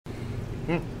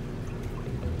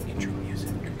Intro music.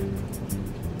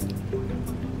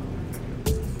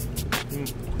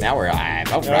 Now we're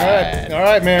live. All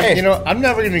right, man. Hey. You know, I'm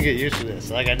never gonna get used to this.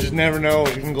 Like, I just never know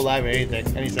if you can go live at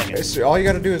anything, any second. All you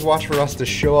got to do is watch for us to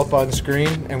show up on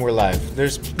screen, and we're live.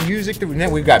 There's music that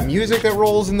we've got music that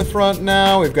rolls in the front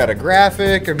now. We've got a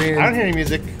graphic. I mean, I don't hear any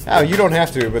music. Oh, you don't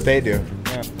have to, but they do.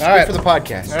 Yeah. It's All good right, for the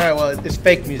podcast. All right, well, it's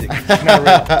fake music. It's not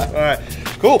real. All right,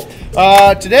 cool.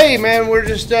 Today, man, we're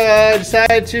just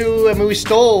decided to. I mean, we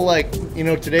stole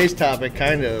today's topic,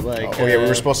 kind of like. Oh yeah, we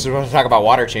were supposed to talk about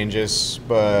water changes,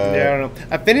 but yeah, I don't know.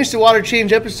 I finished the water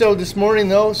change episode this morning,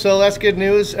 though, so that's good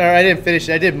news. Or I didn't finish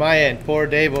it. I did my end. Poor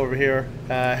Dave over here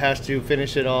has to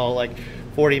finish it all, like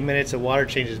 40 minutes of water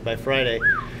changes by Friday.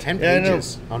 10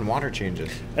 pages on water changes.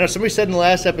 I know somebody said in the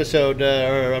last episode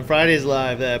or on Friday's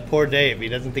live that poor Dave, he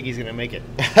doesn't think he's going to make it.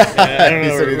 I don't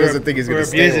know. He said he doesn't think he's going to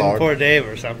stay long. Poor Dave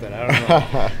or something. I don't know.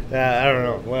 I don't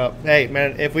know. Well, hey,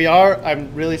 man, if we are,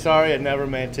 I'm really sorry. I never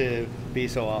meant to be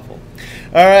so awful.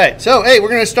 All right. So, hey, we're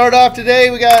going to start off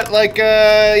today. We got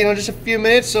just a few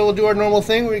minutes, so we'll do our normal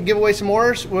thing. We give away some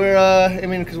orders.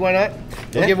 Because why not?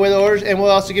 We'll give away the orders, and we'll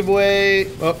also give away.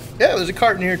 Well, yeah, there's a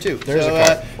cart in here too. There's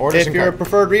a cart. If you're a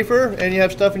preferred reefer and you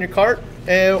have stuff in your cart,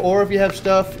 or if you have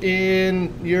stuff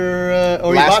in your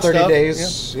or last you bought 30 stuff,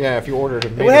 days, yeah, if you ordered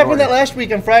it. What happened that last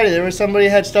week on Friday? There was somebody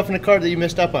had stuff in the cart that you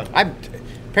missed up on.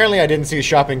 Apparently, I didn't see a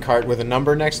shopping cart with a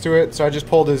number next to it, so I just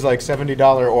pulled his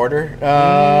 $70 order.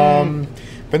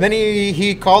 But then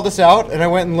he called us out, and I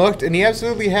went and looked, and he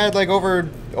absolutely had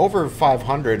over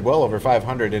 500, well over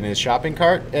 500 in his shopping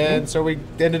cart, and so we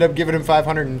ended up giving him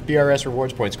 500 in BRS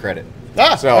rewards points credit.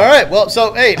 All right. Well,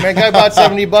 so hey, man, guy bought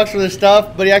 $70 for this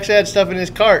stuff, but he actually had stuff in his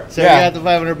cart, so he got the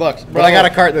 $500. But I got a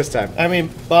cart this time. I mean,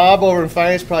 Bob over in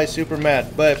finance probably super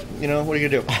mad, but what are you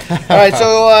gonna do? All right.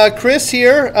 So Chris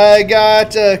here, I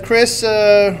got Chris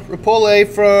Rapole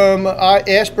from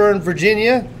Ashburn,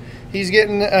 Virginia. He's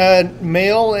getting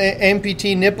male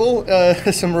amputee nipple,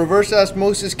 some reverse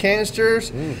osmosis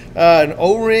canisters, an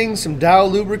O-ring, some Dow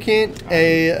lubricant,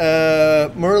 a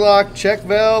Murloc check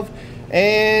valve,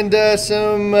 and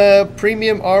some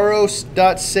premium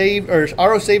RO.save.z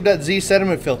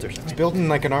sediment filters. It's building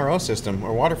like an RO system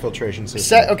or water filtration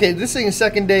system. Okay, this thing is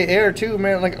second day air too,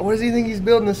 man. Like, what does he think he's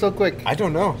building this so quick? I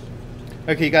don't know.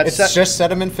 Okay, you got. It's just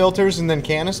sediment filters and then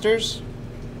canisters.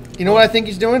 You know what I think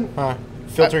he's doing?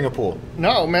 Filtering a pool.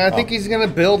 No, man. I think he's gonna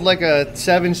build like a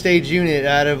 7-stage unit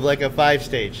out of like a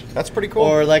 5-stage. That's pretty cool.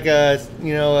 Or like a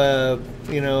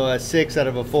 6 out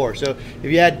of a 4. So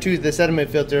if you add the sediment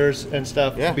filters and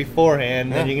stuff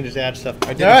beforehand, then you can just add stuff.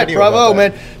 All right, bravo,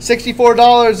 man.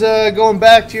 $64 going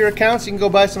back to your accounts. You can go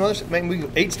buy some other stuff. Man, we go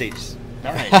 8 stages.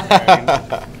 All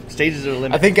right. Stages are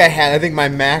limited. I think my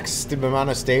max amount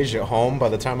of stage at home by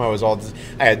the time I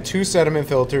had 2 sediment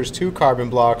filters, 2 carbon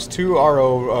blocks, 2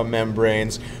 RO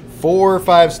membranes, 4 or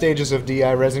 5 stages of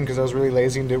DI resin because I was really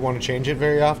lazy and didn't want to change it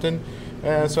very often.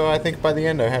 So I think by the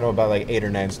end I had about 8 or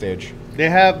 9 stage. They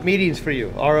have meetings for you,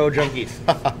 RO junkies.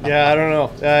 Yeah, I don't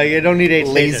know. You don't need 8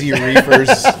 lazy stages.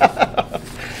 reefers.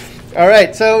 All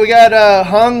right, so we got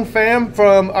Hung Pham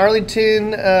from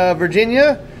Arlington,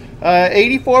 Virginia.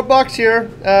 $84 here.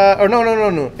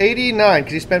 No. 89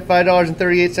 because he spent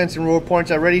 $5.38 in reward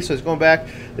points already, so it's going back.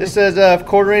 This says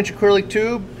 1/4-inch acrylic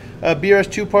tube, BRS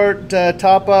 2-part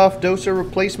top-off doser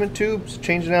replacement tubes,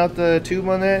 changing out the tube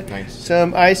on that. Nice.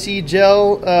 Some IC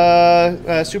gel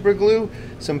super glue,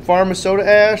 some Pharma soda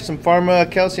ash, some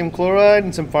Pharma calcium chloride,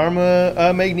 and some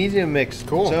Pharma magnesium mix.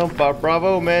 Cool. So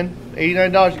bravo, man.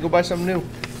 $89. You go buy something new.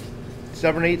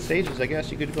 7 or 8 stages, I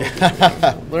guess you could go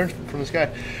learn from this guy.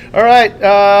 All right.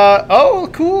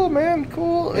 Cool, man.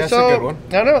 Cool. Yeah, that's a good one.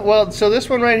 I know. Well, so this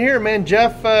one right here, man,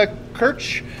 Jeff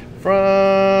Kirch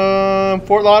from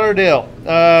Fort Lauderdale.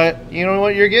 You know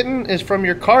what you're getting is from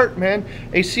your cart, man,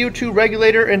 a CO2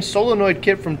 regulator and solenoid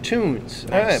kit from Tunes.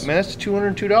 Nice. All right, man, that's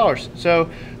 $202.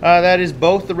 So that is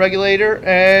both the regulator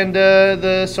and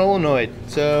the solenoid.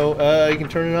 So you can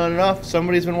turn it on and off.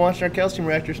 Somebody's been watching our calcium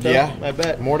reactor stuff. Yeah, I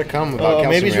bet. More to come about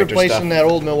calcium maybe he's reactor replacing stuff. that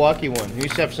old Milwaukee one. You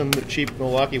used to have some cheap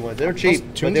Milwaukee ones. They're cheap.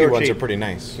 Those Tunesy ones are pretty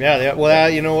nice. Yeah.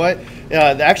 You know what?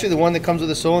 Actually, the one that comes with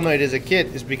the solenoid as a kit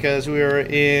is because we were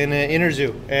in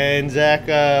Interzoo, and Zach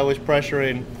was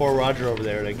pressuring poor Roger over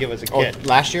there to give us a kit.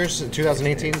 Last year's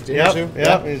 2018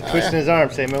 Yep. He's twisting his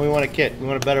arm saying, man, we want a kit. We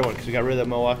want a better one because we got rid of that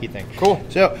Milwaukee thing. Cool.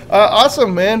 So,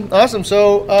 awesome, man. Awesome.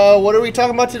 So, what are we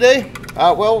talking about today?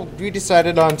 Well, we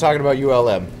decided on talking about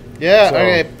ULM. Yeah,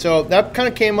 okay. So that kind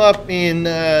of came up in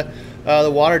the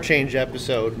water change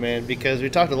episode, man, because we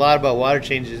talked a lot about water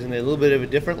changes in a little bit of a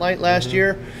different light last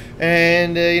year.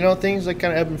 And things like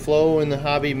kind of ebb and flow in the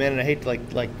hobby, man. And I hate to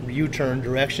like U-turn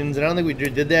directions, and I don't think we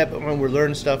did that. But when we're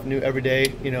learning stuff new every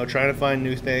day, trying to find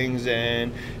new things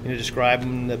and describe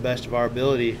them the best of our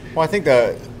ability. Well, I think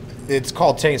it's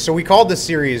called tank. So we called this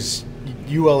series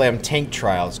ULM Tank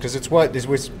Trials because it's what it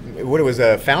was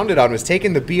founded on, was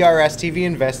taking the BRS TV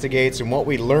Investigates and what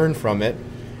we learned from it,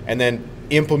 and then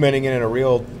implementing it in a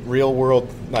real world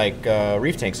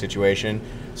reef tank situation.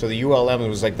 So the ULM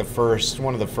was like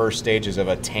one of the first stages of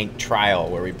a tank trial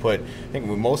where we put, I think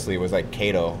mostly it was like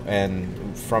Kato,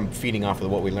 and from feeding off of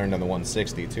what we learned on the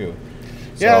 160 too.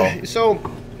 Yeah,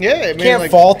 can't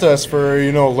fault us for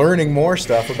learning more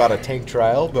stuff about a tank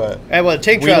trial, but the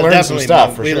tank trial learned definitely some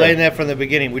stuff. We sure. learned that from the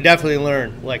beginning. We definitely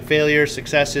learned failures,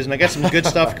 successes, and I got some good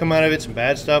stuff come out of it, some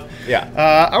bad stuff. Yeah.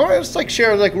 I want to just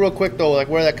share real quick though,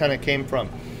 where that kind of came from.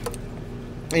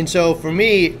 And so for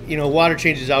me, water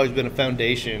change has always been a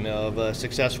foundation of a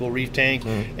successful reef tank,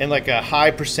 and a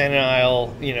high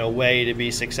percentile, way to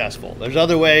be successful. There's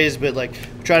other ways, but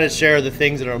try to share the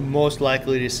things that are most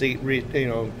likely to see,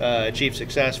 achieve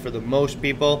success for the most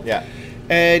people. Yeah.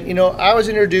 And I was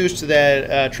introduced to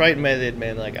that Triton method,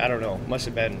 man. I don't know, must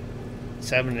have been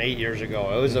 7 or 8 years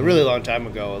ago. It was a really long time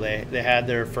ago. They had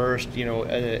their first,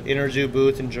 Interzoo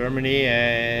booth in Germany,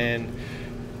 and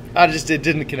it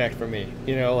didn't connect for me,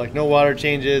 no water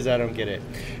changes. I don't get it.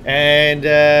 And,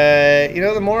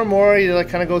 the more and more you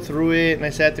kind of go through it, and I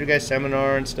sat through guys'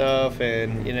 seminar and stuff,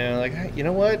 and, you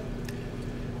know what,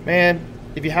 man,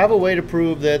 if you have a way to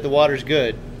prove that the water's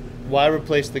good, why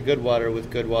replace the good water with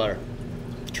good water?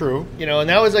 True. And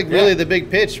that was really the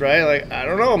big pitch, right? I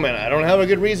don't know, man. I don't have a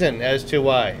good reason as to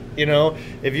why.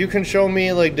 If you can show me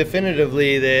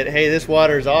definitively that, hey, this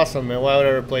water is awesome, man, why would I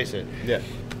replace it? Yeah.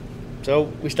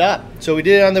 So we stopped. So we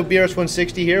did it on the BRS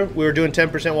 160 here. We were doing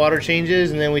 10% water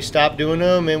changes, and then we stopped doing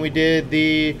them, and we did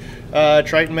the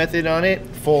Triton method on it.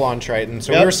 Full on Triton.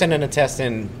 So we were sending a test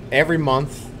in every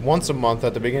month, once a month.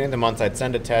 At the beginning of the month, I'd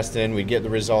send a test in, we'd get the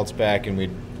results back, and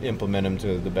we'd implement them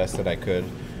to the best that I could.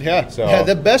 Yeah. So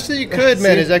the best that you could,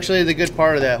 man, is actually the good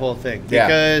part of that whole thing.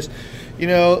 Because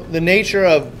the nature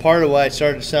of part of why it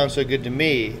started to sound so good to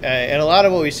me, and a lot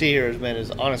of what we see here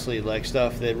is honestly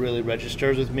stuff that really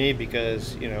registers with me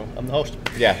because, I'm the host.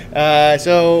 Yeah.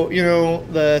 So,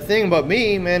 the thing about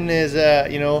me, man, is,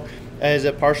 as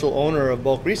a partial owner of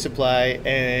Bulk Resupply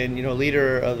and,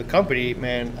 leader of the company,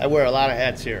 man, I wear a lot of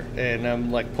hats here, and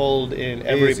I'm pulled in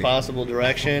every possible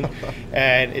direction,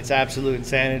 and it's absolute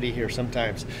insanity here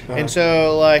sometimes. And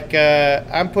so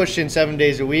I'm pushing 7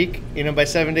 days a week. By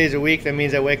 7 days a week, that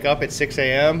means I wake up at 6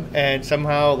 a.m. and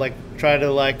somehow try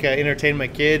to entertain my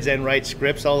kids and write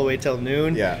scripts all the way till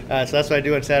noon. Yeah. So that's what I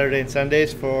do on Saturday and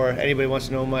Sundays for anybody who wants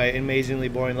to know my amazingly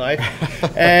boring life.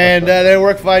 And then I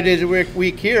work 5 days a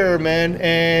week here, man,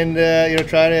 and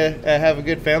try to have a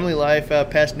good family life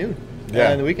past noon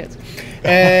on the weekends.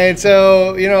 And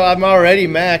so I'm already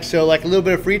maxed. So a little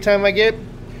bit of free time I get,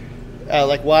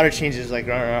 water changes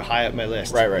are high up my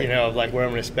list. Right. Of where I'm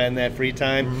going to spend that free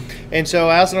time. And so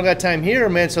I also don't got time here,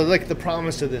 man. So the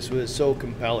promise of this was so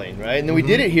compelling, right? And then we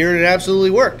did it here, and it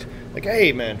absolutely worked.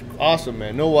 Hey, man, awesome,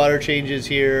 man. No water changes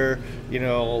here.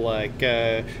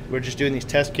 We're just doing these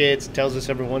test kits. It tells us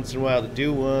every once in a while to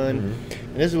do one.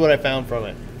 And this is what I found from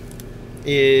it.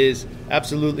 Is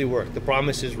absolutely worked. The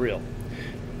promise is real.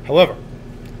 However,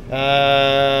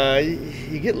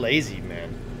 you get lazy, man.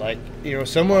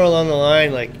 Somewhere along the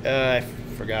line, I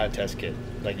forgot a test kit.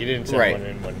 You didn't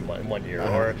send one in one year,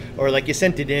 or you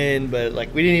sent it in, but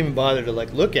we didn't even bother to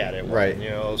look at it. Right.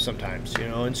 Sometimes,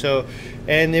 and so,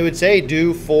 and they would say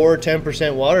do 4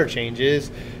 10% water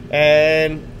changes,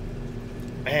 and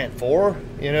man, 4,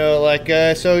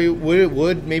 so you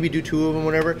would maybe do 2 of them,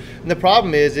 whatever. And the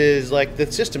problem is the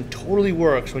system totally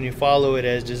works when you follow it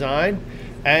as designed,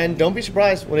 and don't be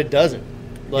surprised when it doesn't.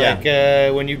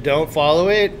 When you don't follow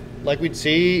it, we'd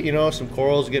see, some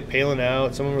corals get paling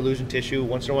out, some of them are losing tissue,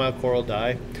 once in a while coral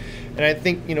die. And I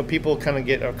think, people kind of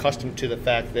get accustomed to the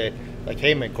fact that,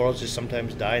 hey, man, corals just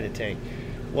sometimes die in the tank.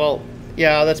 Well,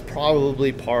 yeah, that's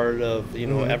probably part of,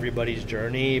 everybody's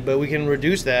journey, but we can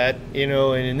reduce that,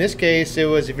 and in this case, it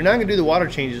was, if you're not going to do the water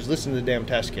changes, listen to the damn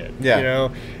test kit,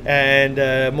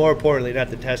 and more importantly, not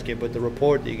the test kit, but the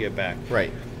report that you get back.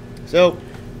 Right. So,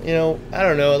 I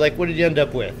don't know, what did you end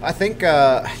up with? I think,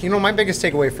 my biggest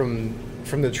takeaway from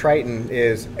the Triton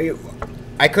is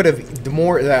I could have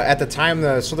at the time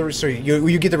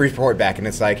you get the report back and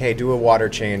it's hey, do a water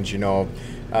change,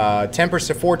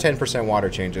 10% water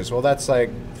changes. Well, that's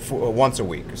once a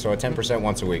week, so a 10%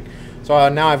 once a week. So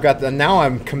now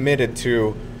I'm committed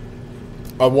to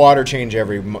a water change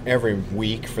every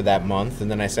week for that month, and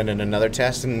then I send in another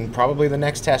test, and probably the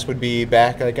next test would be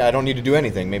back. Like, I don't need to do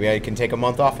anything. Maybe I can take a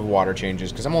month off of water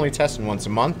changes because I'm only testing once a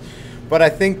month. But I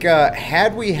think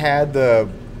had we had the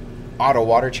auto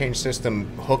water change system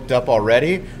hooked up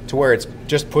already to where it's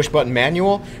just push button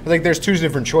manual, like there's two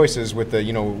different choices with the,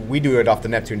 we do it off the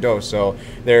Neptune dose. So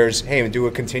there's, hey, do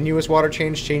a continuous water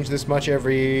change this much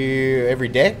every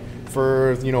day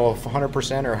for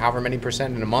 100% or however many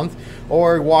percent in a month,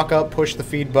 or walk up, push the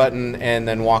feed button, and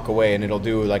then walk away, and it'll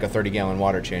do like a 30-gallon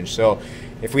water change. So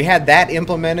if we had that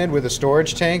implemented with a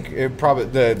storage tank, it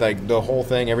probably the whole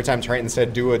thing, every time Triton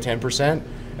said do a 10%,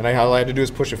 and all I had to do is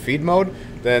push a feed mode,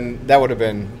 then that would have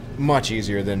been much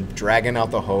easier than dragging out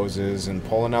the hoses and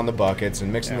pulling down the buckets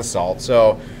and mixing the salt.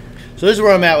 So this is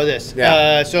where I'm at with this.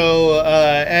 Yeah.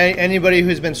 Anybody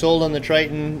who's been sold on the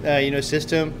Triton,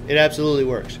 system, it absolutely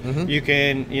works. Mm-hmm. You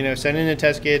can, send in the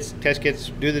test kits,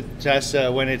 do the tests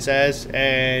when it says,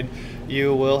 and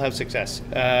you will have success.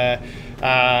 The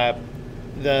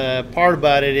part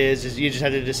about it is you just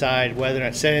have to decide whether or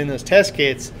not sending those test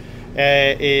kits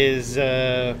is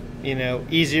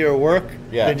easier work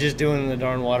than just doing the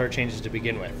darn water changes to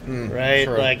begin with, right?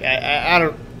 Sure. Like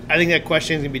I think that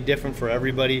question is gonna be different for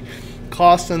everybody.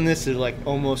 Cost on this is like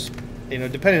almost,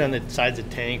 depending on the size of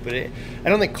the tank, but I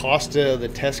don't think cost of the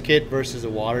test kit versus the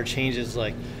water change is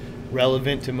like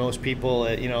relevant to most people.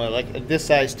 Like at this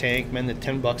size tank, man, the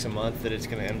 $10 a month that it's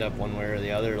gonna end up one way or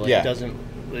the other,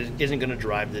 isn't gonna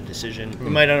drive the decision. You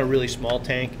might on a really small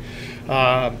tank.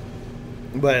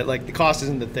 But like the cost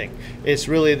isn't the thing. It's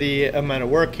really the amount of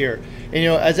work here.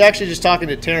 And I was actually just talking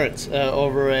to Terrence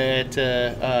over at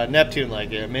Neptune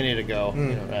like a minute ago,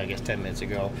 I guess 10 minutes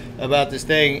ago, about this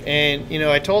thing. And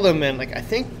I told him, man, like I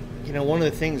think one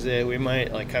of the things that we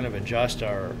might like kind of adjust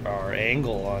our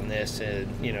angle on this and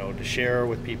to share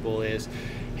with people is,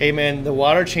 hey man, the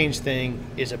water change thing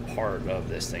is a part of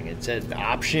this thing. It's an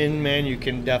option, man. You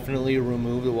can definitely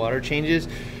remove the water changes.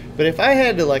 But if I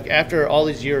had to, like, after all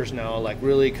these years now, like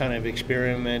really kind of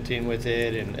experimenting with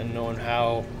it and knowing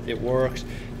how it works,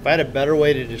 if I had a better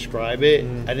way to describe it,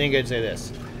 I think I'd say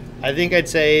this. I think I'd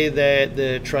say that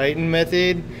the Triton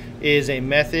method is a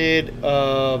method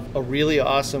of a really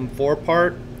awesome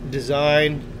 4-part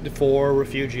designed for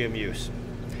refugium use.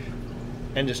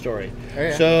 End of story. Oh,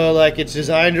 yeah. So, like, it's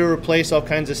designed to replace all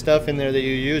kinds of stuff in there that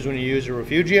you use when you use a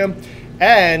refugium.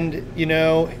 And,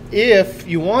 if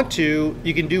you want to,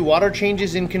 you can do water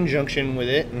changes in conjunction with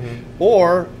it,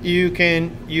 or you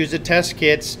can use the test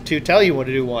kits to tell you what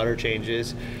to do water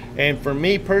changes. And for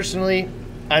me personally,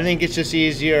 I think it's just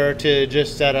easier to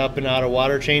just set up an auto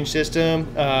water change system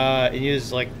and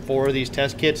use like 4 of these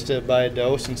test kits to buy a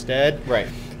dose instead. Right.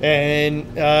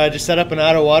 And just set up an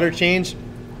auto water change.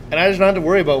 And I just don't have to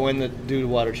worry about when to do the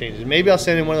water changes. Maybe I'll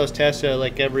send in one of those tests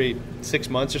like every 6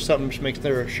 months or something, just make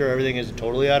sure everything is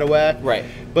totally out of whack. Right.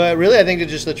 But really, I think that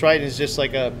just the Triton is just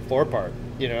like a 4-part.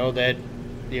 That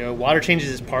water changes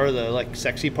is part of the like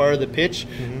sexy part of the pitch.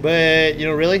 But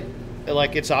really,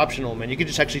 like it's optional, man. You could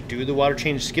just actually do the water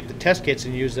change, skip the test kits,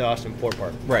 and use the awesome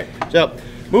 4-part. Right. So,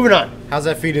 moving on. How's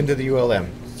that feed into the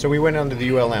ULM? So we went on to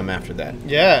the ULM after that.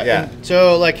 Yeah. And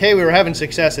so, like, hey, we were having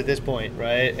success at this point,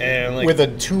 right? And like, with a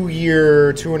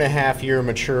 2.5-year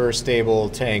mature, stable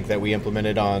tank that we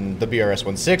implemented on the BRS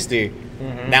 160,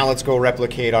 now let's go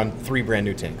replicate on 3 brand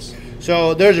new tanks.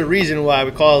 So there's a reason why we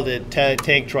call it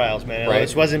tank trials, man. Right.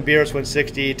 This wasn't BRS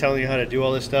 160 telling you how to do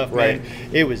all this stuff, right. Man.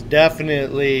 It was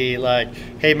definitely like,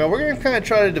 hey, man, we're going to kind of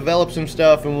try to develop some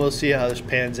stuff, and we'll see how this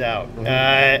pans out.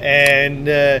 And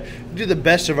do the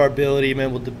best of our ability,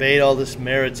 man. We'll debate all this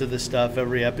merits of this stuff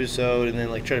every episode, and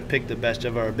then like try to pick the best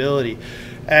of our ability.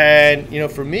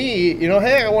 And for me,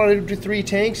 hey, I wanted to do 3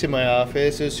 tanks in my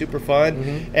office. It was super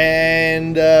fun,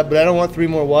 and but I don't want 3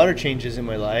 more water changes in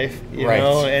my life, you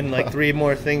know, and like 3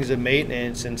 more things of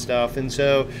maintenance and stuff. And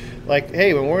so, like,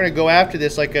 hey, when we're gonna go after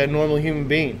this like a normal human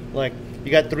being, like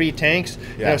you got 3 tanks.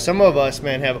 Some of us,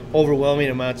 man, have overwhelming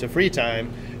amounts of free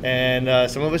time, and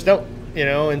some of us don't.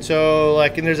 And so,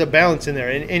 like, and there's a balance in there.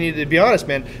 And to be honest,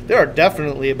 man, there are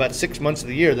definitely about 6 months of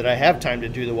the year that I have time to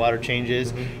do the water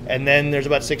changes. And then there's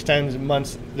about 6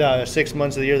 months of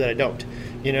the year that I don't,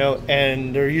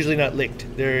 and they're usually not linked.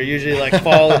 They're usually like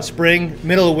fall and spring.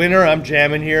 Middle of winter, I'm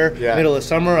jamming here. Middle of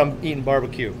summer, I'm eating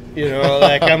barbecue,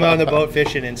 like I'm on the boat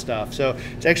fishing and stuff. So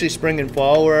it's actually spring and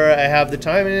fall where I have the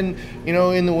time. And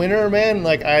in the winter, man,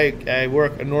 like I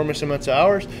work enormous amounts of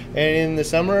hours. And in the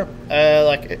summer,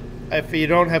 if you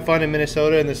don't have fun in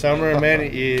Minnesota in the summer,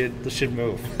 man, you should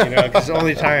move, because it's the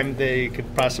only time that you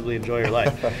could possibly enjoy your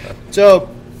life. So,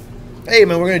 hey,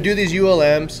 man, we're going to do these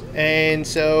ULMs. And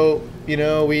so, You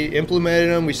know, we implemented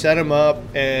them, we set them up,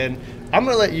 and I'm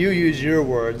going to let you use your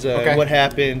words. Okay. What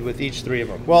happened with each three of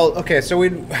them? Well, okay, so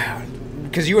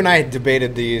because you and I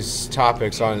debated these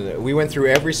topics we went through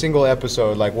every single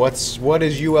episode, like what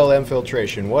is ULM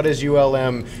filtration, what is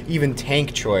ULM even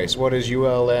tank choice, what is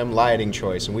ULM lighting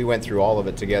choice, and we went through all of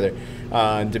it together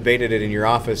and debated it in your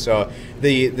office. So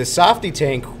the Softy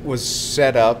tank was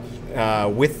set up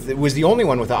it was the only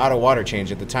one with the auto water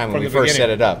change at the time when we first set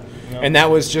it up. Yep. And that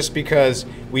was just because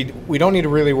we don't need to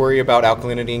really worry about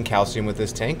alkalinity and calcium with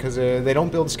this tank because they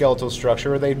don't build skeletal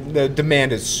structure. The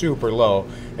demand is super low,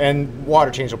 and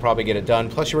water change will probably get it done.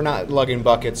 Plus, you're not lugging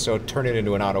buckets, so turn it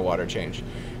into an auto water change.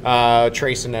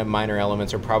 Trace and minor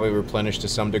elements are probably replenished to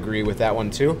some degree with that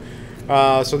one too.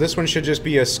 So this one should just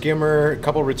be a skimmer, a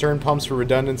couple return pumps for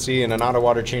redundancy, and an auto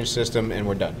water change system, and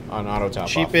we're done on auto top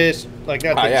cheapest, off. like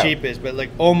not the cheapest, but like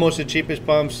almost the cheapest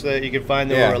pumps that you can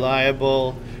find that are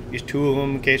reliable. Use two of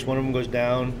them in case one of them goes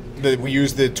down. We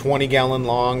use the 20-gallon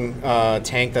long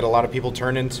tank that a lot of people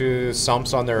turn into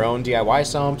sumps on their own DIY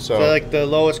sumps. So like the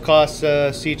lowest cost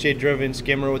CHA-driven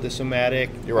skimmer with the Somatic.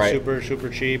 You're right. Super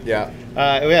cheap. Yeah.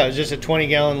 It was just a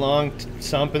 20-gallon long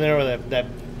sump in there with that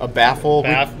a baffle.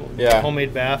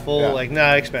 Homemade baffle. Like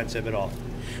not expensive at all.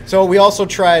 So we also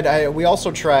tried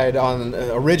on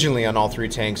originally on all three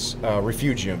tanks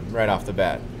Refugium right off the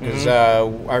bat because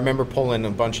I remember pulling a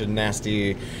bunch of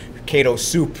nasty Kato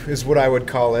soup is what I would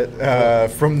call it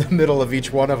from the middle of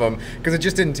each one of them because it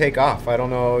just didn't take off. I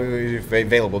don't know if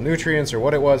available nutrients or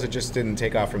what it was. It just didn't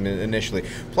take off from initially.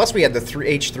 Plus we had the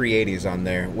H380s on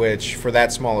there, which for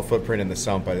that small a footprint in the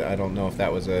sump, I don't know if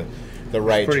that was the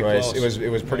right choice. Close. It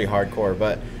was pretty hardcore,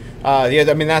 but. I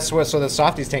mean that's what. So the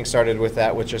Softies tank started with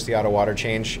that, with just the auto water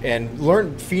change,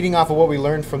 and feeding off of what we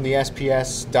learned from the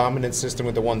SPS dominant system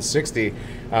with the 160.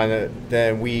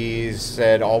 Then we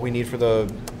said all we need for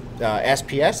the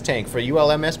SPS tank, for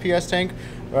ULM SPS tank,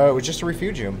 was just a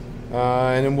Refugium,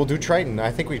 and then we'll do Triton.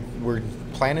 I think we're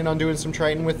planning on doing some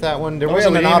Triton with that one. There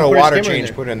wasn't an auto water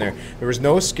change put in there. There was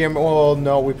no skimmer. Well,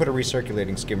 no, we put a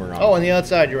recirculating skimmer on. Oh, on the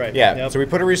outside, you're right. Yeah, yep. So we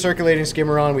put a recirculating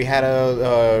skimmer on. We had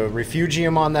a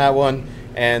Refugium on that one,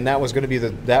 and that was going to be the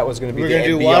We're going to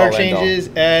do water changes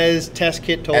as test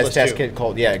kit told us to. As test kit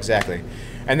called, yeah, exactly.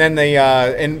 And then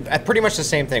and pretty much the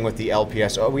same thing with the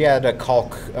LPS. We had a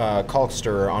caulk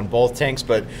stirrer on both tanks,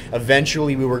 but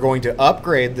eventually we were going to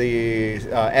upgrade the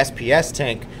SPS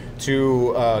tank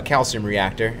to calcium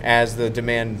reactor as the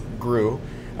demand grew.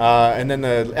 And then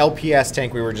the LPS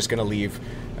tank we were just going to leave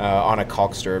on a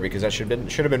caulk stirrer because that should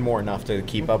have been more enough to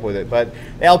keep up with it. But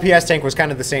the LPS tank was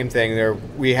kind of the same thing.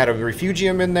 We had a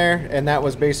Refugium in there, and that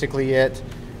was basically it.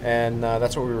 And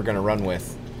that's what we were going to run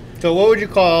with. So what would you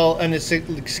call, on the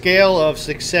scale of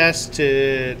success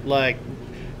to like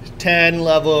 10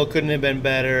 level, couldn't have been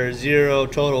better, 0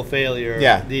 total failure,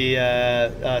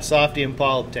 the Softy and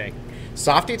Polyp tank?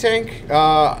 Softy tank,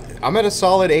 I'm at a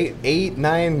solid 8,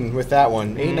 9 with that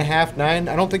one. 8.5, 9.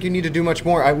 I don't think you need to do much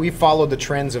more. We followed the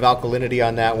trends of alkalinity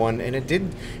on that one, and it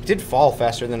did fall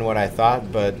faster than what I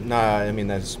thought. But I mean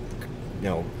that's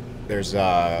there's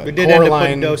we did end up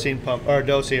putting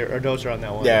doser on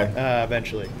that one. Yeah,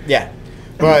 eventually. Yeah,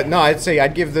 but no,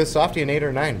 I'd give the Softy an 8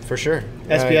 or 9 for sure.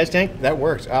 SPS tank that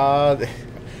works.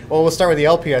 Well, we'll start with the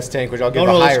LPS tank, which I'll give a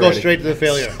high let's go rating. straight to the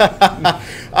failure.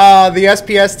 The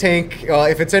SPS tank,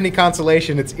 if it's any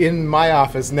consolation, it's in my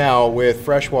office now with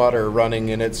fresh water running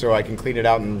in it so I can clean it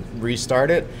out and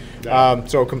restart it.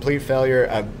 So complete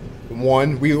failure.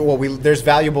 There's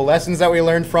valuable lessons that we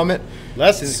learned from it.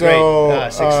 Lessons,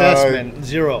 great. Success, man,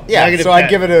 0. Yeah, Negative so 10. I'd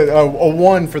give it a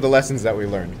 1 for the lessons that we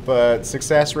learned. But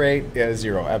success rate,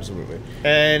 0, absolutely.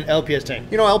 And LPS tank?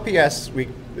 LPS, we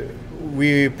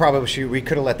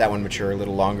could have let that one mature a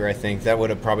little longer. I think that would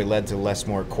have probably led to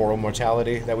more coral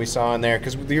mortality that we saw in there.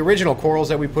 Because the original corals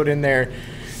that we put in there,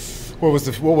 what was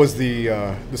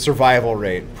the survival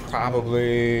rate?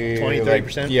 Probably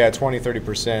 20-30%. Yeah,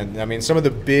 20-30%. I mean, some of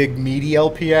the big meaty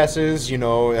LPSs,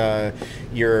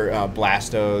 your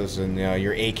Blastos and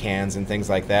your Acans and things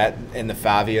like that, and the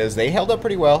Favias, they held up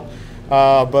pretty well.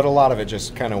 But a lot of it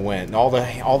just kind of went. All the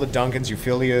Duncans,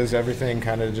 Euphyllias, everything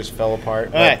kind of just fell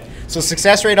apart. All right. So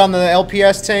success rate on the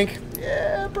LPS tank,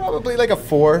 probably like a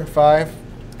 4, 5.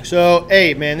 So,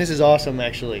 hey, man, this is awesome,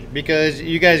 actually, because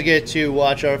you guys get to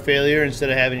watch our failure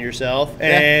instead of having yourself.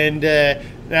 Yeah. And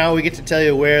now we get to tell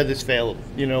you where this failed.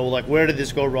 Like where did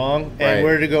this go wrong and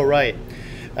where did it go right?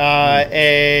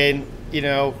 And,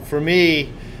 for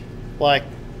me, like,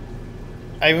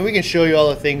 I mean, we can show you all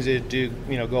the things that do,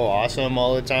 go awesome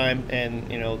all the time, and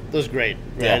those are great.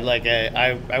 Right? Yeah. Like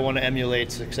I want to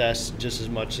emulate success just as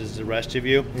much as the rest of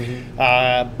you,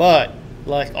 but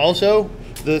like also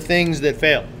the things that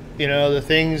fail. You know, the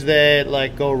things that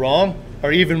like go wrong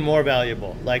are even more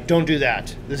valuable. Like, don't do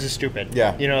that. This is stupid.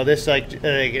 Yeah. You know, this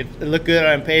it looked good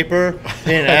on paper.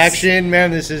 In action,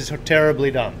 man, this is terribly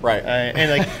dumb. Right.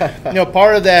 And like, you know,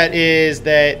 part of that is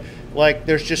that like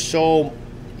there's just so,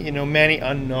 you know, many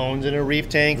unknowns in a reef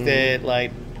tank that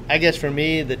like, I guess for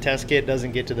me, the test kit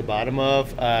doesn't get to the bottom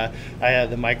of.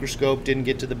 The microscope didn't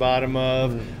get to the bottom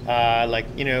of. Like,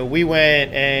 you know, we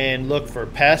went and looked for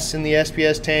pests in the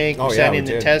SPS tank. Oh, We yeah, sent we in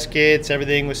the did. test kits.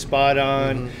 Everything was spot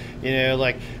on. You know,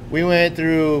 like we went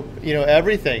through, you know,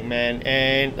 everything, man,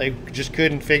 and like just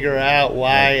couldn't figure out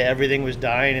why everything was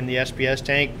dying in the SPS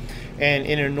tank. And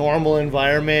in a normal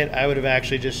environment, I would have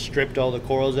actually just stripped all the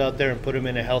corals out there and put them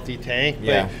in a healthy tank.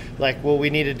 Yeah. But like what we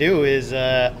need to do is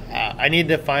I need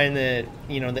to find the,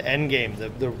 you know, the end game,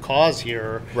 the cause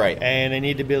here. Right. And I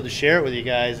need to be able to share it with you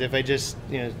guys. If I just,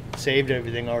 you know, saved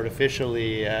everything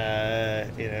artificially, you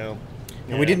know.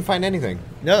 And we didn't find anything.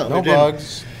 No, No we didn't.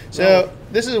 bugs. So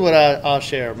this is what I'll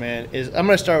share, man, is I'm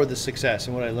going to start with the success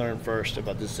and what I learned first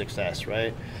about this success,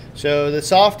 right? So the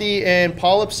Softy and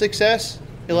polyp success,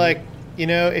 like, you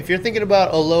know, if you're thinking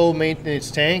about a low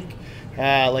maintenance tank,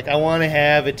 like I want to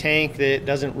have a tank that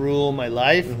doesn't rule my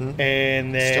life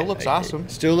and that Still looks awesome.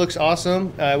 Still looks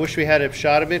awesome. I wish we had a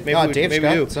shot of it. Maybe Dave's maybe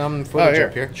we do. got some footage here.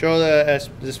 up here. Show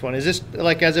this one. Is this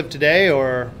like as of today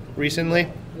or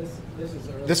recently?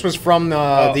 This was from the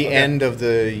okay. end of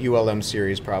the ULM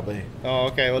series, probably. Oh,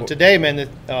 okay. Well, today, man.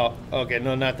 Okay.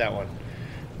 No, not that one.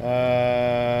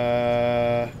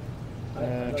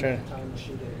 Trying.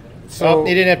 So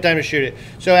He didn't have time to shoot it.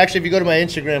 So actually, if you go to my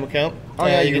Instagram account, Oh,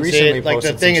 yeah, you can see recently it. Like the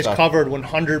posted thing some is stuff. covered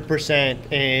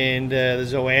 100% in the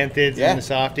zoanthids Yeah. and the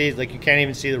softies. Like you can't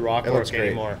even see the rock It work looks great.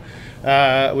 anymore.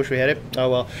 I wish we had it. Oh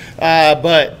well.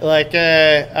 But like,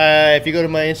 if you go to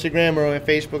my Instagram or my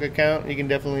Facebook account, you can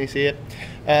definitely see it.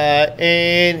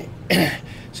 And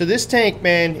so this tank,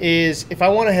 man, is if I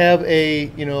want to have a,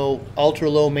 you know, ultra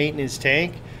low maintenance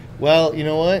tank. Well, you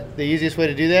know what? The easiest way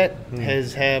to do that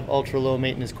is have ultra low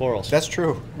maintenance corals. that's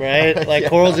true. Right? Like Yeah.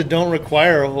 corals that don't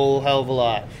require a whole hell of a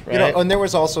lot. Right? You know, and there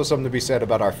was also something to be said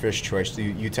about our fish choice, the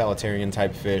utilitarian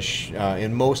type fish,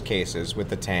 in most cases with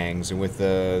the tangs and with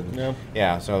the,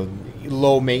 so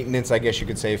low maintenance, I guess you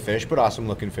could say, fish, but awesome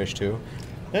looking fish too.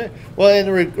 Yeah. Well, and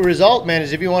the result, man,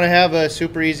 is if you want to have a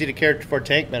super easy to care for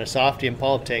tank, man, a Softy and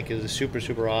polyp tank is a super,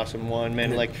 super awesome one,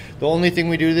 man. Like the only thing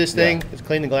we do to this thing is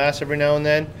clean the glass every now and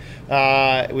then.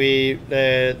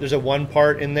 There's a one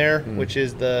part in there, which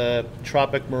is the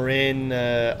Tropic Marin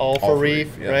Alpha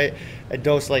Reef, yeah. right? I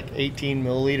dose like 18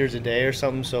 milliliters a day or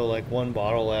something, so like one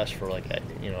bottle lasts for like,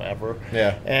 you know, ever.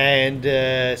 Yeah. And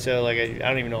so like I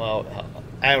don't even know how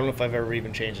I don't know if I've ever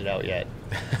even changed it out yet.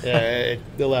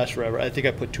 They'll last forever. I think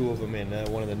I put 2 of them in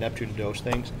one of the Neptune dose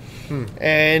things.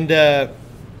 And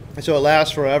so it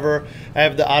lasts forever. I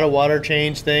have the out of water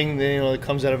change thing, you know, it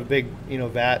comes out of a big, you know,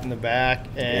 vat in the back.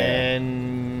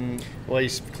 And well, you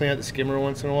clean out the skimmer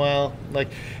once in a while. Like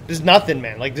there's nothing,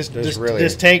 man. Like this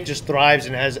tank just thrives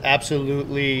and has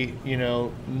absolutely, you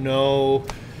know, no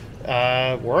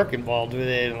work involved with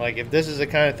it. And like if this is the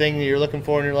kind of thing that you're looking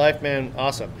for in your life, man,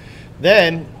 awesome.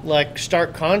 Then, like,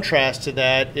 stark contrast to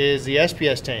that is the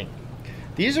SPS tank.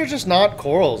 These are just not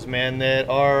corals, man, that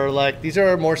are, like, these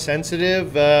are more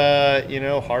sensitive, you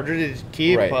know, harder to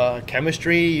keep. Right.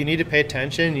 Chemistry, you need to pay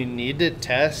attention. You need to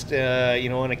test, you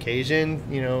know, on occasion,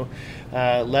 you know,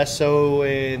 less so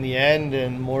in the end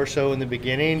and more so in the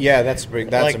beginning. Yeah, that's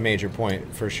Like- a major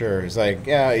point for sure. It's like,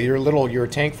 yeah, your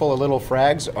tank full of little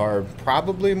frags are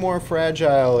probably more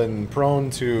fragile and prone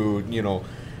to, you know,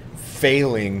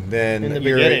 failing than In the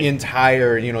your beginning.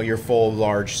 entire, you know, your full,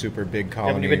 large, super big Yeah,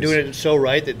 colonies. when you've been doing it so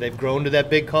right that they've grown to that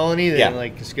big colony, then Yeah.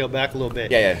 like scale back a little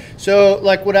bit. Yeah. So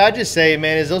like what I just say,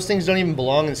 man, is those things don't even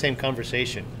belong in the same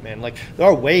conversation, man. Like there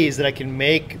are ways that I can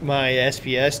make my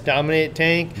SPS dominant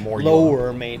tank More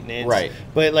lower maintenance. Right.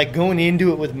 But like going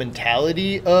into it with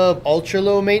mentality of ultra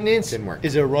low maintenance Didn't work.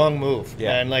 is a wrong move.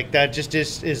 Yeah. And like that just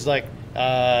is like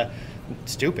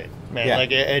stupid, man. Yeah.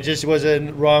 Like it just was a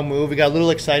wrong move. We got a little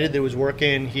excited that it was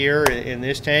working here in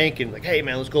this tank, and like, hey,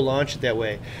 man, let's go launch it that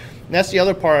way. And that's the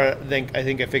other part. I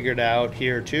think I figured out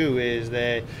here too is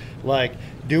that like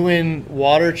doing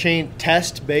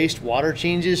test-based water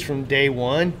changes from day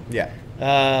one.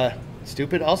 Yeah.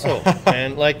 Stupid also,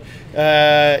 man. Like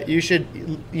you should,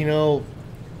 you know,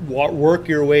 work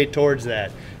your way towards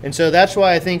that. And so that's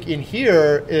why I think in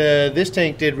here, this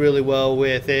tank did really well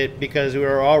with it, because we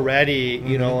were already,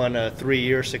 you know, on a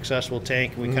 3-year successful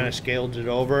tank. We kind of scaled it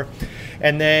over.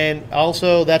 And then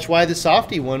also that's why the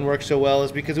Softy one worked so well,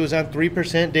 is because it was on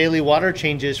 3% daily water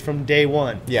changes from day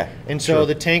one. Yeah. And so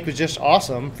the tank was just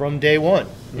awesome from day one,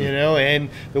 you know, and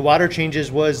the water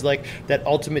changes was like that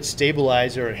ultimate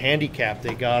stabilizer and handicap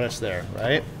that got us there,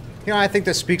 right? You know, I think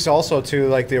this speaks also to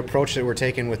like the approach that we're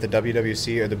taking with the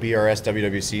WWC or the BRS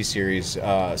WWC series,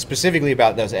 specifically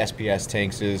about those SPS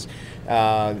tanks. Is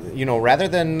you know, rather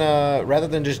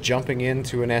than just jumping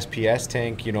into an SPS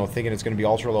tank, you know, thinking it's going to be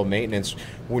ultra low maintenance,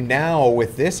 we're now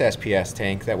with this SPS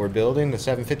tank that we're building, the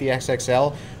 750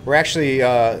 XXL, we're actually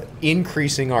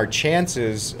increasing our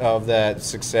chances of that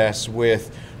success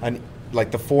with like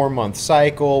the 4-month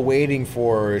cycle, waiting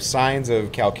for signs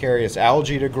of calcareous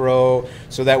algae to grow,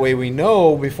 so that way we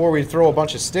know before we throw a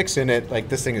bunch of sticks in it, like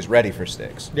this thing is ready for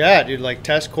sticks. Yeah, dude, like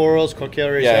test corals,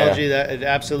 calcareous algae, that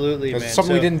absolutely, man.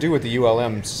 Something we didn't do with the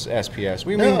ULM's SPS.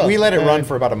 We let it run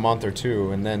for about a month or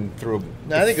two, and then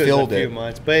I think it was a few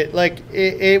months, but like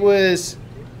it was.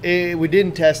 We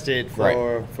didn't test it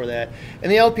for that.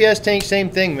 And the LPS tank, same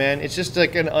thing, man. It's just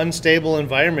like an unstable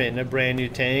environment in a brand new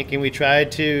tank, and we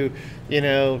tried to, you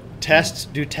know,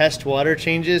 do test water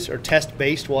changes or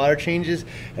test-based water changes.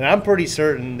 And I'm pretty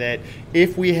certain that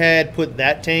if we had put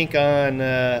that tank on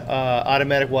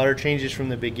automatic water changes from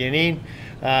the beginning,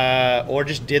 or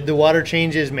just did the water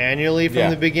changes manually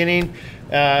from the beginning,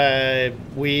 that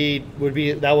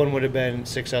one would have been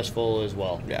successful as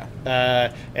well.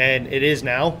 Yeah. And it is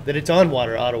now that it's on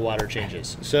auto water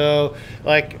changes. So,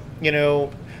 like, you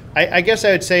know, I guess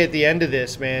I would say at the end of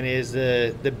this, man, is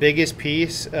the biggest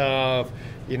piece of,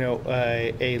 you know,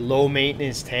 a low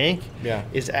maintenance tank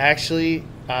is actually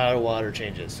auto water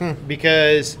changes.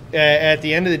 Because at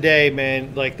the end of the day,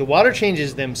 man, like the water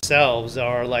changes themselves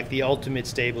are like the ultimate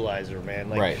stabilizer, man.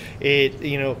 Like it,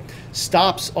 you know,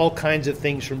 stops all kinds of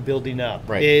things from building up.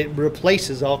 It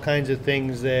replaces all kinds of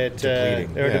things that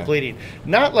are depleting.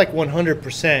 Not like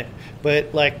 100%,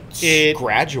 but like it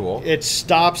gradual. It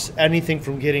stops anything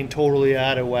from getting totally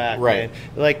out of whack. Man.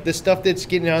 Like the stuff that's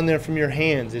getting on there from your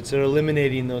hands, it's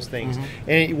eliminating those things,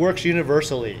 and it works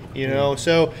universally. You know,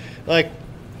 so like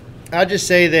I'll just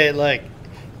say that like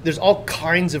there's all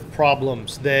kinds of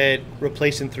problems that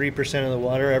replacing 3% of the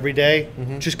water every day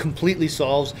just completely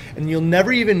solves, and you'll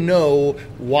never even know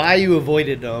why you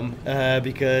avoided them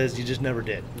because you just never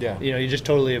did. You know, you just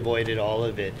totally avoided all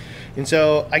of it. And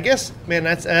so I guess, man,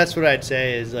 that's what I'd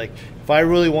say is like, if I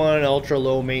really want an ultra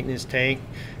low maintenance tank,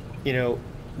 you know,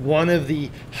 one of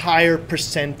the higher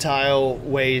percentile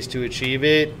ways to achieve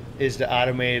it is to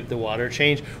automate the water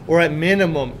change, or at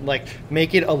minimum, like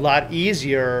make it a lot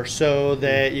easier so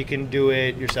that you can do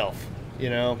it yourself.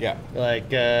 You know, like.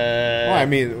 Well, I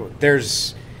mean,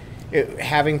 there's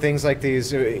having things like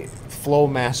these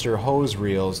Flowmaster hose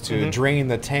reels to drain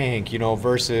the tank, you know,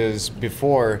 versus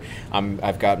before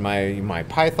I've got my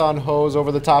Python hose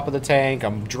over the top of the tank.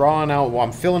 I'm filling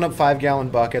up 5-gallon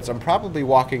buckets. I'm probably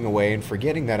walking away and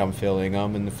forgetting that I'm filling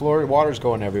them, and the water's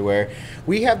going everywhere.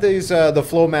 We have these the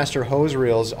Flowmaster hose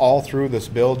reels all through this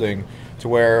building, to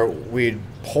where we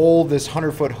pull this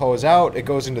 100-foot hose out, it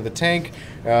goes into the tank,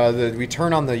 we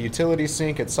turn on the utility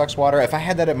sink, it sucks water. If I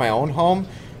had that at my own home,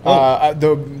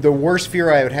 the worst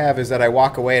fear I would have is that I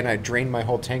walk away and I drain my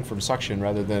whole tank from suction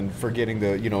rather than forgetting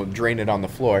to, you know, drain it on the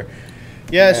floor.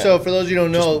 Yeah, so for those of you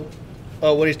who don't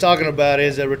know, what he's talking about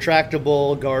is a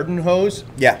retractable garden hose.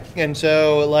 And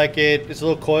so like it's a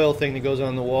little coil thing that goes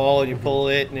on the wall, and you pull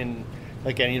it, and then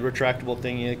like any retractable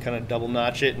thing, you kind of double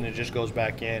notch it, and it just goes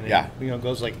back in. And, you know, it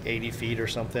goes like 80 feet or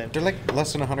something. They're like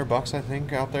less than $100, I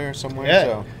think, out there somewhere.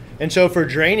 So. And so for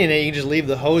draining it, you can just leave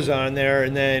the hose on there,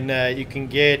 and then you can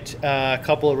get a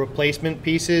couple of replacement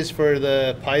pieces for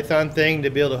the Python thing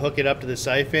to be able to hook it up to the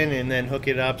siphon, and then hook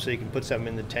it up so you can put something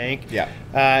in the tank.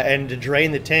 And to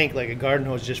drain the tank, like a garden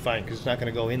hose is just fine because it's not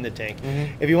going to go in the tank.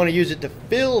 If you want to use it to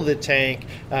fill the tank,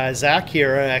 Zach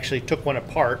here actually took one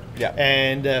apart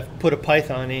and put a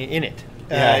Python in it.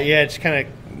 It's kind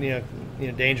of,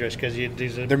 dangerous because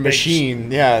the machine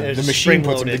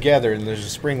puts them together, and there's a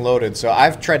spring loaded. So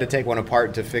I've tried to take one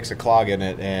apart to fix a clog in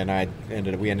it, and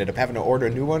we ended up having to order a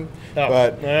new one.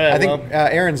 But I think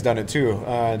Aaron's done it too,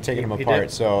 taking them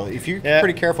apart. So if you're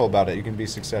pretty careful about it, you can be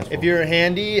successful. If you're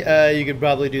handy, you could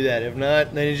probably do that. If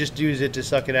not, then you just use it to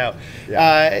suck it out.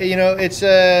 You know,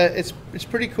 it's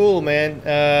pretty cool, man.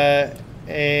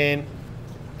 And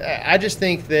I just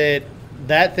think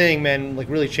that thing, man, like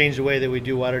really changed the way that we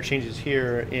do water changes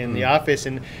here in the office.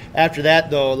 And after that,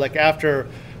 though, like after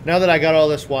now that I got all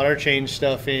this water change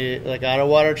stuff, like auto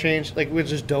water change, like we're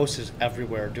just doses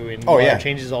everywhere doing water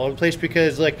changes all over the place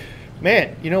because, like,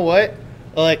 man, you know what?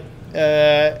 Like,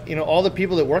 all the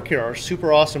people that work here are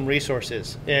super awesome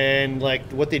resources, and like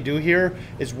what they do here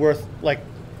is worth like.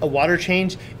 A water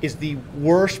change is the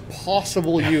worst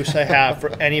possible use I have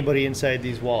for anybody inside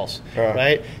these walls,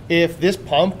 right? If this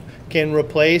pump can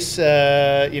replace,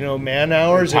 man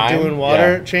hours of doing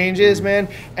water changes, man,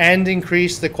 and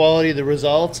increase the quality of the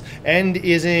results, and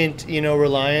isn't,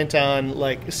 reliant on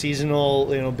like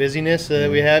seasonal, busyness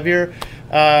that we have here,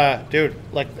 dude,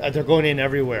 like they're going in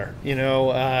everywhere,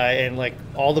 and like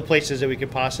all the places that we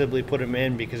could possibly put them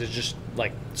in because it's just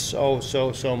like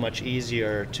so much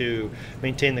easier to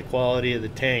maintain the quality of the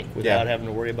tank without having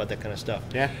to worry about that kind of stuff.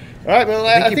 Yeah. All right, well,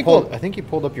 I think you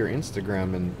pulled up your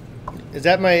Instagram and. Is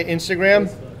that my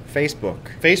Instagram? Facebook.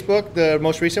 Facebook, the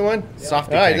most recent one? Yeah.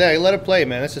 Softy All right, tank. there, let it play,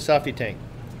 man. That's a Softy tank.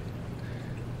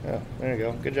 Oh, there you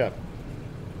go. Good job.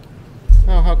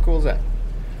 Oh, how cool is that?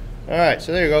 All right,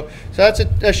 so there you go. So that's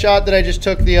a shot that I just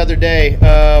took the other day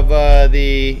of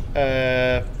the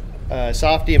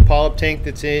Softy and polyp tank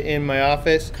that's in my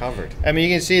office. Covered. I mean,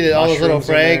 you can see that all those little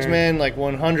Mushrooms frags, man, like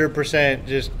 100%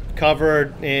 just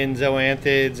covered in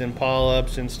zoanthids and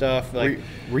polyps and stuff. Like,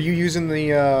 were you using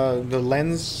the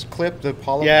lens clip, the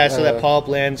polyp? Yeah, so that polyp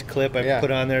lens clip I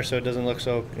put on there so it doesn't look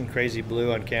so crazy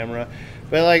blue on camera.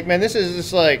 But like, man, this is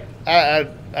just like I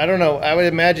don't know. I would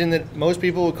imagine that most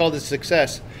people would call this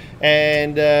success.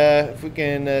 And if we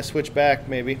can switch back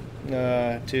maybe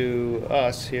to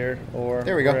us here or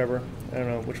there we go. wherever. I don't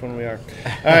know which one we are.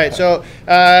 All right, so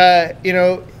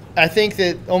I think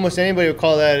that almost anybody would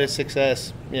call that a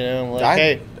success.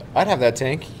 I'd have that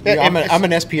tank. Yeah, I'm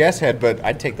an SPS head, but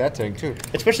I'd take that tank too.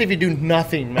 Especially if you do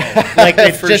nothing, man. Like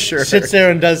it just sits there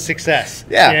and does success.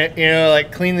 Yeah.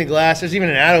 Like clean the glass. There's even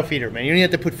an auto feeder, man. You don't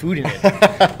even have to put food in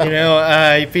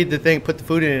it. You feed the thing, put the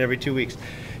food in it every 2 weeks.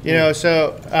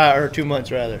 Or 2 months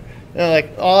rather.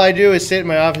 Like all I do is sit in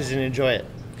my office and enjoy it.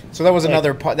 So that was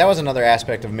another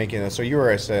aspect of making this. So you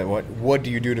were what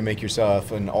do you do to make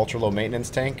yourself an ultra low maintenance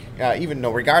tank?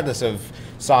 Regardless of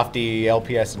Softy,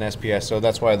 LPS, and SPS. So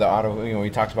that's why the auto. We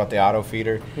talked about the auto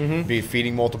feeder. Be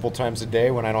feeding multiple times a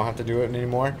day when I don't have to do it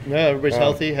anymore. Yeah, everybody's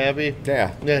healthy, happy.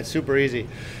 Yeah, it's super easy.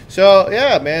 So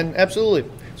yeah, man, absolutely.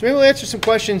 So maybe we'll answer some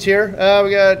questions here.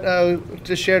 We got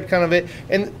just shared kind of it,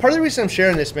 and part of the reason I'm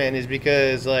sharing this, man, is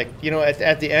because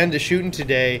at the end of shooting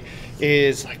today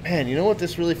is like, man, you know what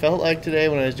this really felt like today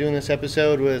when I was doing this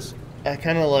episode was I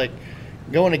kind of like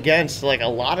going against like a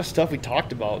lot of stuff we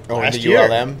talked about last year.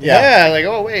 ULM? Yeah, like,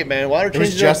 oh wait, man, water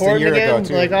changes are important again.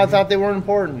 Too. Like I thought they weren't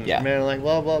important. Yeah. Man, like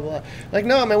blah blah blah. Like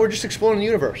no, man, we're just exploring the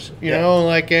universe. You know,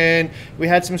 like, and we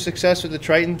had some success with the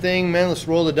Triton thing, man. Let's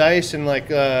roll the dice and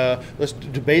like let's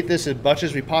debate this as much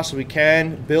as we possibly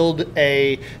can. Build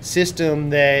a system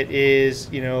that is,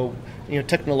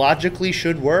 technologically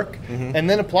should work, and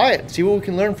then apply it. See what we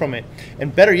can learn from it.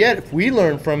 And better yet, if we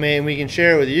learn from it and we can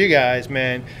share it with you guys,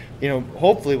 man,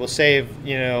 hopefully we'll save,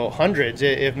 hundreds,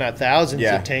 if not thousands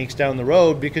of tanks down the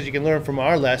road because you can learn from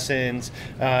our lessons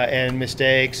and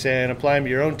mistakes and apply them to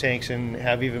your own tanks and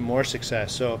have even more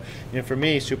success. So, for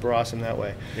me, super awesome that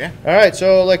way. Yeah. All right.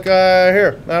 So, like,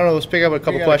 here, I don't know, let's pick up a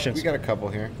couple questions. We got a couple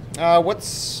here. I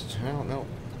don't know.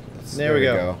 There we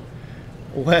go.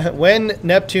 When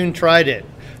Neptune tried it.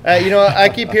 I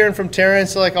keep hearing from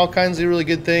Terrence like all kinds of really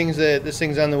good things that this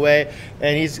thing's on the way,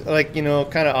 and he's like, kind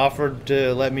of offered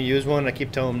to let me use one. I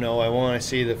keep telling him no. I want to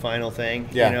see the final thing.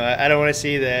 Yeah. I don't want to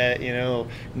see that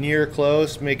near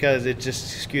close because it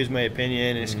just skews my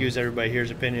opinion and skews everybody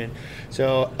here's opinion.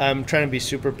 So I'm trying to be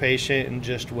super patient and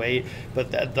just wait.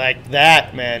 But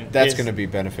that man, that's going to be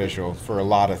beneficial for a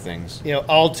lot of things.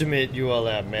 Ultimate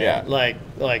ULM, man. Yeah. Like.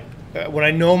 When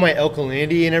I know my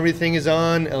alkalinity and everything is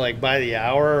on, like by the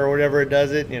hour or whatever it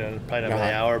does it, probably not by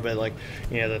the hour, but like,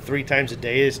 the 3 times a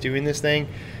day it's doing this thing.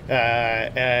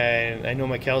 And I know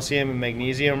my calcium and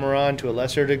magnesium are on to a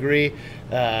lesser degree.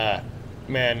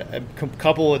 Man,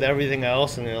 coupled with everything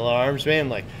else and the alarms, man,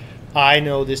 like I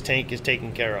know this tank is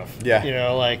taken care of. Yeah.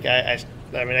 Like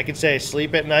I could say I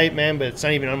sleep at night, man, but it's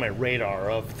not even on my radar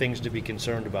of things to be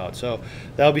concerned about. So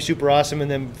that'll be super awesome.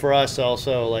 And then for us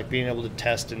also, like being able to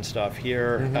test and stuff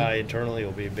here internally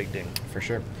will be a big thing. For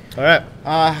sure. All right.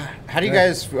 How do you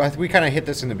guys, we kind of hit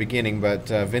this in the beginning, but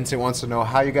Vincent wants to know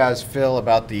how you guys feel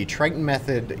about the Triton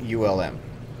Method ULM.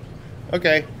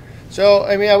 Okay. So,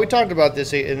 we talked about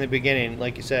this in the beginning,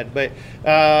 like you said, but,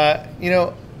 I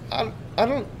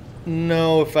don't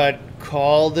know if I'd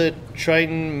call the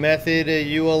Triton method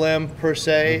a ULM per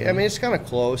se. I mean, it's kind of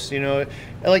close, you know.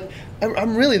 Like,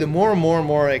 I'm really, the more and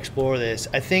more I explore this,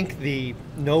 I think the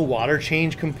no water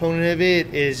change component of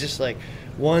it is just like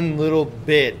one little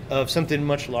bit of something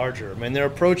much larger. I mean, they're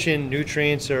approaching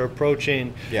nutrients, they're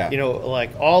approaching, you know,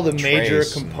 like all the major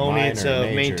components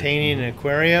of maintaining an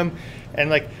aquarium. And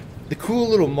like, the cool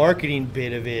little marketing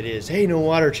bit of it is, hey, no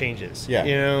water changes. You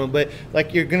know, but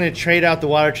like, you're going to trade out the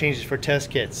water changes for test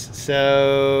kits.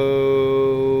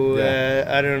 So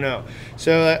I don't know.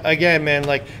 So again, man,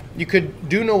 like, you could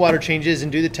do no water changes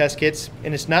and do the test kits,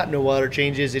 and it's not no water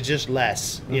changes, it's just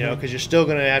less, you know, because you're still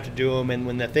going to have to do them. And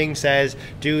when the thing says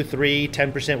do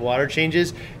 10% water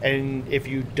changes, and if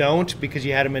you don't, because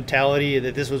you had a mentality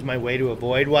that this was my way to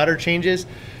avoid water changes,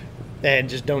 and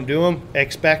just don't do them,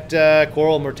 expect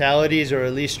coral mortalities, or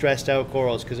at least stressed out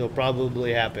corals, because it'll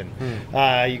probably happen.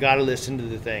 You got to listen to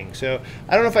the thing. So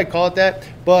I don't know if I'd call it that,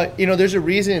 but you know, there's a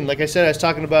reason. Like I said, I was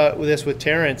talking about this with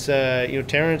Terrence. You know,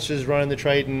 Terrence is running the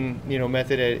Triton, you know,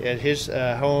 method at his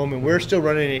home, and we're still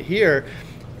running it here.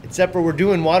 Except for we're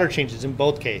doing water changes in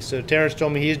both cases. So Terrence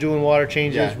told me he's doing water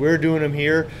changes. We're doing them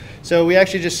here. So we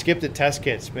actually just skipped the test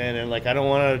kits, man. And like, I don't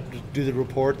want to do the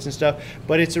reports and stuff,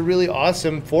 but it's a really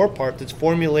awesome 4-part that's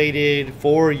formulated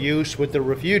for use with the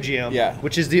refugium,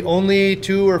 which is the only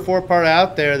 2 or 4-part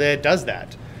out there that does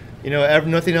that. You know,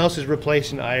 nothing else is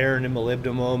replacing iron and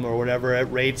molybdenum or whatever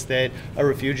at rates that a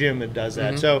refugium does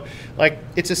that. So like,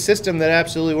 it's a system that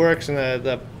absolutely works, and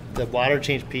the water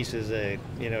change piece is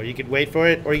you know, you could wait for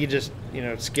it, or you could just, you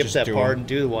know, skip that part and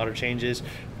do the water changes.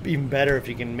 Even better if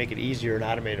you can make it easier and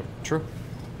automate them. True.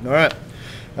 All right.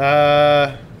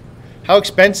 How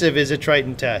expensive is a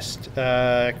Triton test?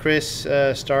 Chris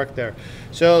Stark there.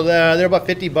 So they're about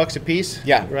 $50 a piece.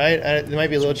 Right? They might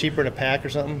be a little cheaper in a pack or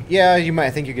something. Yeah, you might.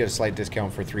 I think you get a slight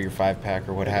discount for 3 or 5 pack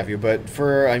or what have you. But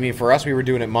for us, we were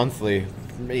doing it monthly.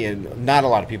 Not a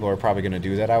lot of people are probably going to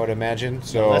do that, I would imagine.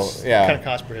 So that's kind of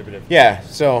cost prohibitive. Yeah.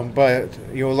 So, but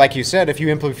you know, like you said, if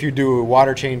you do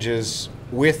water changes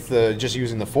with just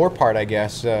using the 4-part, I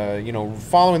guess, you know,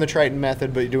 following the Triton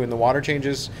method, but doing the water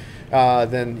changes,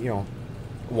 then, you know,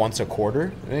 once a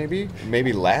quarter,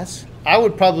 maybe less. I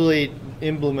would probably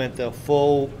implement the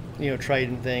full, you know,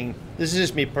 Triton thing. This is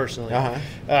just me personally.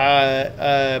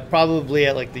 Probably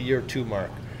at like the year 2 mark.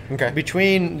 Okay.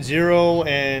 Between 0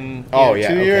 and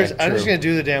 2 years, I'm just gonna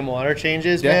do the damn water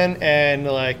changes, man, and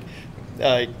like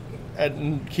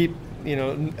keep, you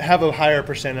know, have a higher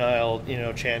percentile, you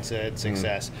know, chance at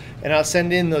success. And I'll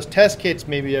send in those test kits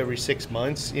maybe every 6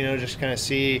 months, you know, just kind of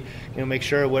see, you know, make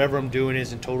sure whatever I'm doing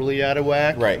isn't totally out of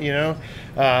whack, you know,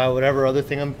 whatever other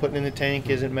thing I'm putting in the tank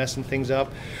isn't messing things up.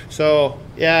 So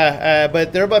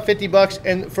but they're about $50,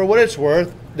 and for what it's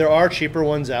worth, there are cheaper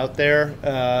ones out there,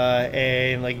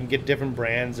 and like you can get different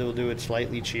brands that will do it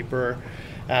slightly cheaper.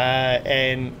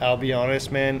 And I'll be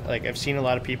honest, man, like I've seen a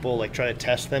lot of people like try to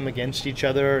test them against each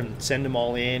other and send them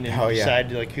all in and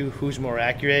decide like who's more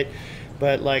accurate.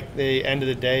 But like the end of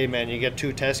the day, man, you get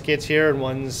 2 test kits here, and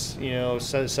one's, you know,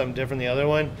 says something different than the other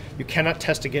one. You cannot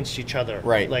test against each other.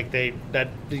 Right. Like you have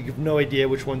no idea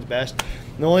which one's best.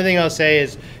 And the only thing I'll say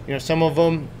is, you know, some of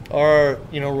them are,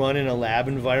 you know, run in a lab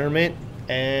environment,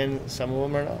 and some of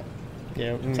them are not. You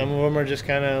know, some of them are just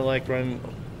kind of like run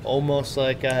almost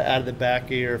like out of the back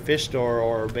of your fish store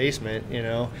or basement, you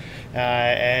know,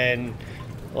 and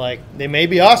like they may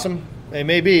be awesome, they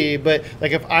may be, but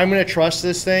like if I'm gonna trust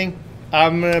this thing,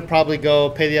 I'm gonna probably go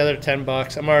pay the other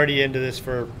 $10. I'm already into this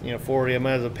for, you know, 40. I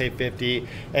might as well pay 50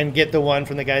 and get the one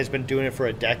from the guy who's been doing it for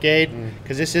a decade,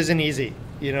 because this isn't easy.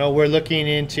 You know, we're looking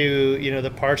into, you know,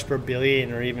 the parts per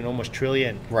billion or even almost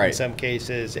trillion in some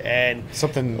cases, and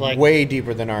something like way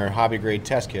deeper than our hobby grade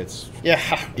test kits.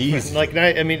 Easy. Like,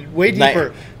 I mean, way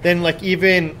deeper than like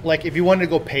even like if you wanted to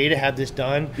go pay to have this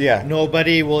done.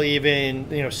 Nobody will even,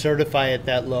 you know, certify it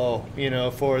that low, you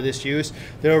know, for this use.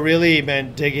 They're really,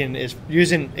 man,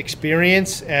 using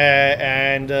experience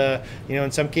and you know,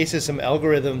 in some cases some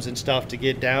algorithms and stuff to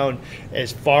get down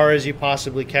as far as you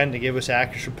possibly can to give us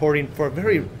accurate reporting for a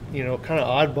very, you know, kind of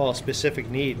oddball specific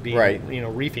need, being you know,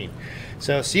 reefing.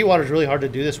 So seawater is really hard to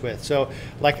do this with. So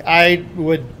like I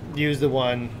would use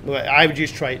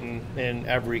Triton in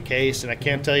every case, and I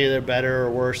can't tell you they're better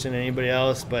or worse than anybody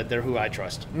else, but they're who I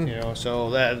trust. You know, so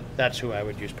that's who I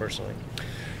would use personally.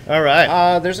 All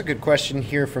right. There's a good question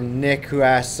here from Nick, who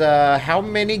asks, how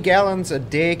many gallons a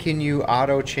day can you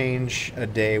auto change a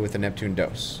day with a Neptune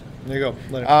dose? There you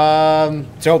go.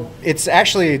 So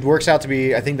it works out to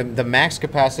be, I think the max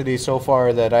capacity so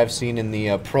far that I've seen in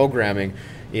the programming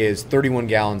is 31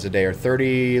 gallons a day, or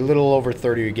a little over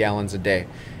 30 gallons a day.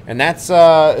 And that's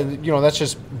that's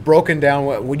just broken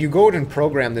down. When you go and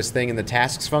program this thing in the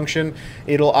tasks function,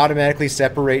 it'll automatically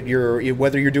separate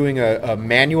whether you're doing a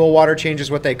manual water change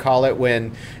is what they call it,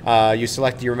 when you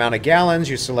select your amount of gallons,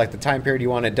 you select the time period you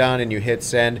want it done, and you hit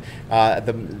send.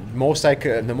 The most I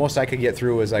could get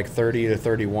through was like 30 to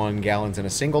 31 gallons in a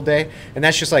single day, and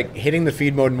that's just like hitting the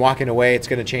feed mode and walking away. It's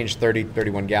going to change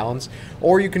 31 gallons.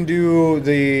 Or you can do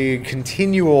the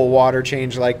continual water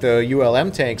change like the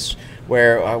ULM tanks,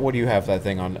 where what do you have that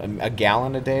thing on? A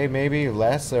gallon a day, maybe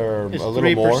less, or it's a little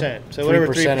 3%. more. So whatever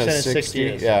 3% is 60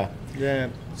 is. Yeah. Yeah.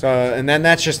 So and then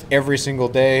that's just every single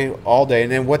day, all day.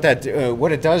 And then what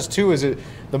it does too is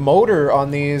the motor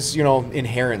on these,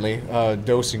 inherently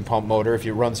dosing pump motor. If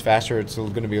it runs faster, it's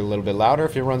going to be a little bit louder.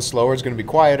 If it runs slower, it's going to be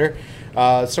quieter.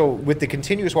 So with the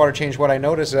continuous water change, what I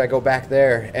notice is I go back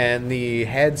there and the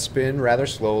head spin rather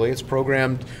slowly. It's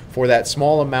programmed for that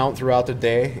small amount throughout the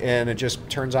day, and it just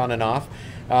turns on and off.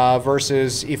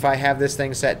 Versus if I have this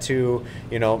thing set to,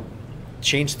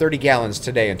 change 30 gallons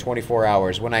today in 24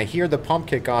 hours. When I hear the pump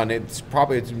kick on, it's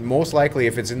most likely,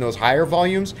 if it's in those higher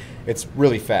volumes, it's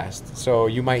really fast. So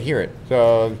you might hear it.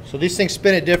 So these things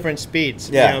spin at different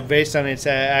speeds, yeah, based on its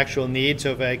actual need.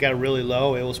 So if I got really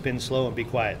low, it will spin slow and be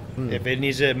quiet. If it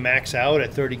needs to max out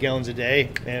at 30 gallons a day,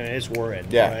 it's whirring.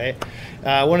 Yeah.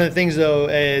 Right? One of the things, though,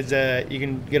 is you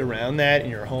can get around that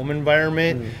in your home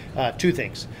environment. Two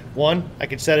things. One, I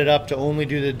could set it up to only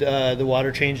do the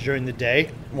water change during the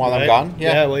day. While I'm gone?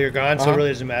 Yeah, while you're gone, so it really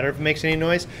doesn't matter if it makes any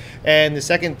noise. And the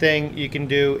second thing you can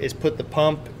do is put the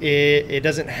pump, it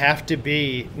doesn't have to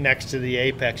be next to the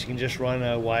apex. You can just run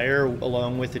a wire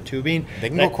along with the tubing. They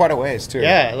can go quite a ways, too.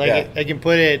 Yeah, I can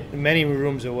put it many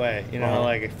rooms away,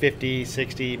 like 50,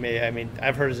 60, maybe.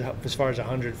 I've heard as far as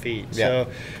 100 feet. Yeah.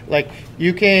 So,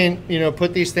 you can,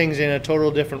 put these things in a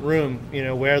total different room,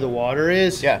 where the water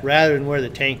is, rather than where the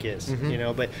tank is,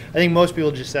 But I think most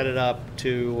people just set it up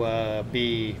to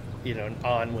be,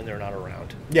 on when they're not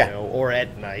around, or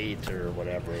at night or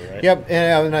whatever, right? Yep,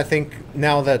 and I think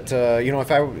now that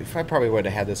if I probably would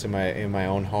have had this in my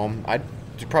own home, I'd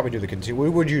probably do the continue.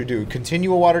 What would you do?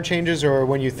 Continual water changes, or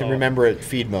when you remember it,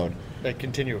 feed mode?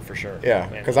 Continue for sure. Yeah,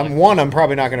 because I'm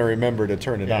probably not going to remember to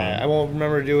turn it on. I won't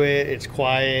remember to do it. It's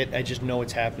quiet. I just know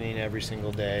it's happening every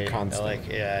single day. Constant.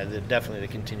 Definitely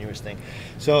the continuous thing.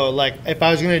 So if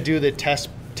I was going to do the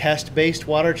test-based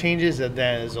water changes,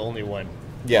 that is the only one.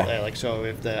 Yeah. So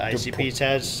if the ICP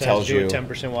says tells do you a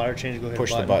 10% water change, go ahead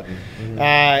push and the button.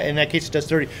 In that case, it does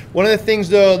 30. One of the things,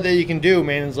 though, that you can do,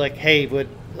 man, is hey, but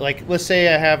let's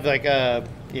say I have a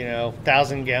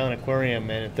 1,000-gallon aquarium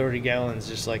and 30 gallons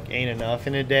just ain't enough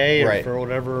in a day, or for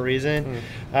whatever reason.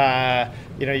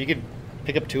 You could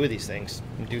pick up 2 of these things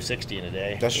and do 60 in a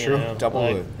day. That's true.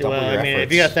 Double your efforts.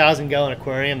 If you got a 1,000-gallon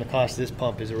aquarium, the cost of this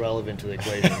pump is irrelevant to the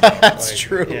equation. That's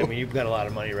true. Yeah, you've got a lot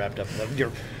of money wrapped up in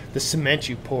that. The cement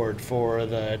you poured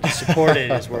to support it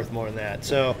is worth more than that.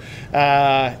 So,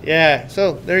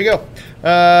 so there you go.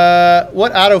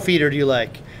 What auto feeder do you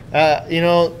like?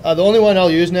 The only one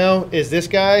I'll use now is this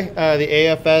guy, the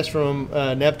AFS from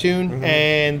Neptune,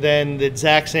 and then the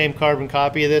exact same carbon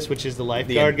copy of this, which is the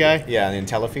Lifeguard guy. Yeah, the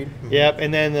IntelliFeed. Yep,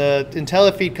 and then the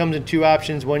IntelliFeed comes in 2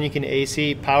 options. One, you can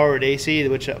power it AC,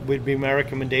 which would be my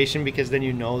recommendation, because then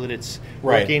you know that it's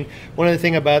working. One other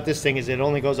thing about this thing is it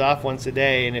only goes off once a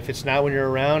day, and if it's not when you're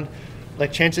around,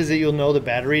 chances that you'll know the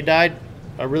battery died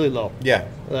are really low. Yeah.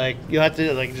 You'll have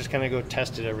to just kind of go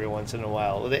test it every once in a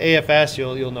while. With the AFS,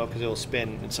 you'll know because it'll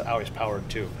spin. It's always powered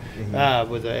too,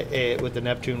 with the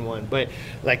Neptune one. But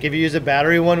if you use a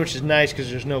battery one, which is nice because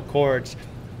there's no cords,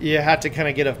 you have to kind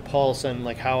of get a pulse on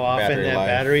how often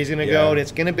battery is going to go, and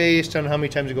it's going to be based on how many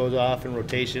times it goes off in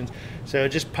rotations. So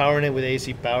just powering it with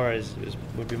AC power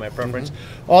would be my preference.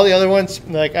 All the other ones,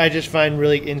 I just find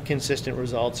really inconsistent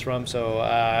results from. So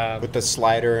with the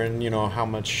slider and how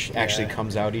much actually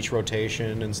comes out each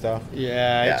rotation and stuff.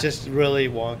 Yeah, it's just really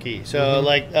wonky. So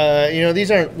these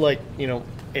aren't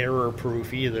error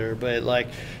proof either, but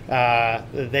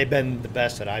they've been the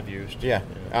best that I've used. Yeah.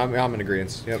 I'm in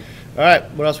agreement. Yep. All right,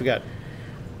 what else we got?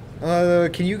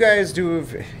 Can you guys do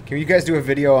a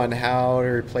video on how to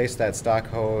replace that stock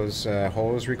hose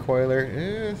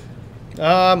recoiler?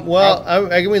 I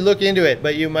can look into it,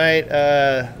 but you might.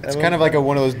 It's kind of like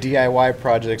one of those DIY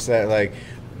projects that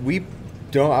we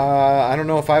I don't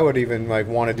know if I would even like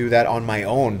want to do that on my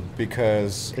own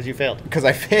because you failed. Because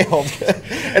I failed,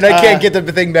 and I can't get the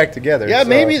thing back together. Yeah, so.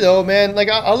 maybe though, man. Like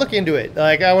I'll look into it.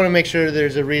 Like I want to make sure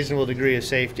there's a reasonable degree of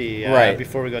safety right.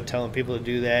 before we go telling people to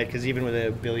do that. Because even with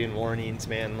a billion warnings,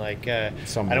 man, like I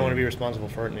don't want to be responsible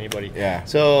for hurting anybody. Yeah.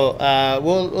 So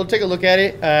we'll take a look at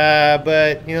it.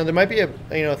 But there might be a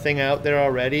thing out there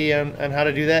already on how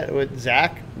to do that. With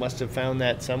Zach must have found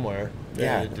that somewhere.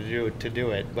 Yeah. To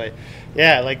do it, but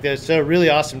yeah, like there's a really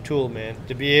awesome tool, man,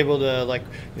 to be able to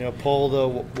pull the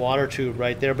water tube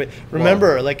right there. But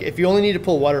remember, like if you only need to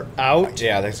pull water out,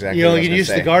 yeah, that's exactly. You can use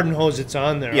the garden hose that's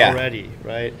on there already,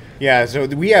 right? Yeah. So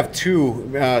we have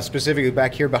two specifically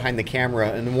back here behind the camera,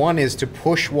 and one is to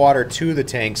push water to the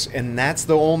tanks, and that's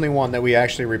the only one that we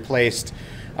actually replaced.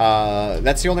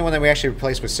 That's the only one that we actually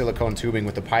replaced with silicone tubing,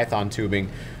 with the Python tubing,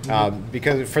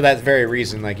 because for that very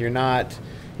reason, like you're not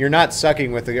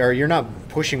sucking with you're not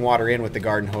pushing water in with the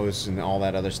garden hose and all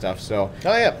that other stuff. So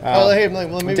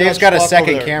maybe Dave's got a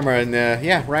second camera, and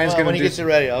Ryan's gonna when he gets it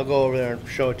ready, I'll go over there and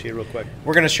show it to you real quick.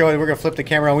 We're gonna flip the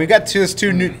camera on. We've got this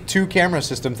two camera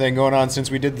system thing going on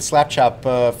since we did the Slap Chop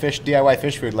DIY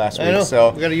fish food last week. I know. So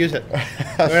we gotta use it.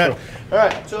 All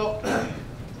right, so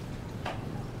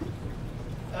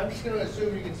I'm just gonna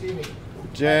assume you can see me.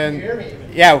 Jen, can you hear me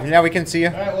even? Yeah, we can see you.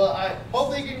 All right, well,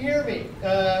 hopefully you can hear me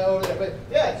over there. But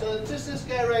yeah, so it's just this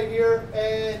guy right here,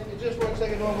 and it just works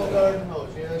like a normal garden hose,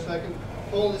 so I can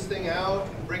pull this thing out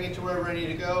and bring it to where I'm ready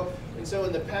to go. And so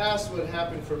in the past, what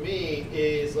happened for me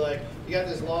is like you got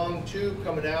this long tube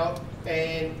coming out,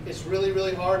 and it's really,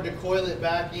 really hard to coil it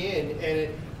back in,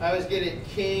 and I always get it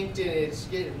kinked, and it's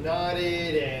getting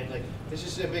knotted, and like it's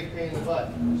just a big pain in the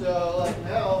butt. So like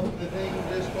now the thing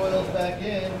just coils back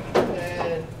in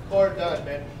and cord done,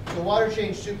 man. The water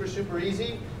change super, super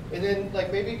easy. And then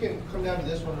like maybe you can come down to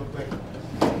this one real quick.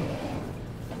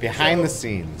 Behind the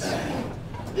scenes.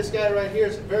 This guy right here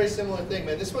is a very similar thing,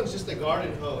 man. This one's just a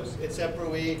garden hose, except for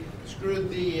we screwed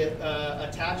the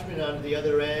attachment onto the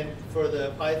other end for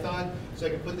the Python, so I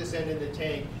can put this end in the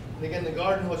tank. And again, the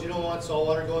garden hose, you don't want salt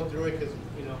water going through it because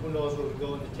who knows what would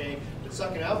go in the tank. But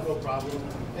sucking out, no problem.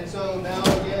 And so now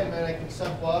again, man, I can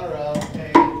suck water out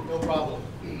and no problem.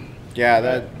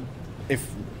 Yeah,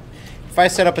 if I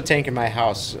set up a tank in my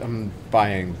house, I'm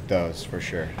buying those for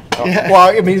sure.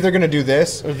 Well, I'm either going to do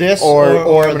this or I'm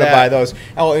going to buy those.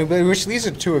 Oh, which leads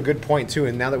to a good point too.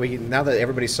 And now that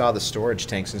everybody saw the storage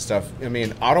tanks and stuff, I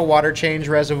mean, auto water change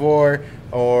reservoir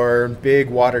or big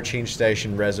water change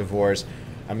station reservoirs.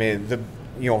 I mean,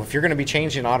 if you're going to be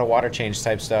changing auto water change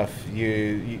type stuff,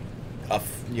 a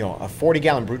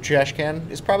 40-gallon brute trash can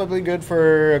is probably good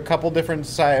for a couple different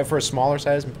for smaller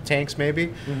size tanks maybe.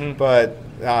 Mm-hmm. But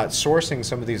sourcing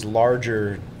some of these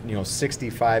larger,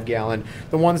 65-gallon,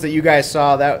 the ones that you guys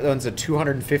saw, that one's a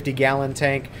 250-gallon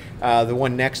tank. The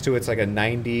one next to it's like a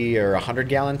 90 or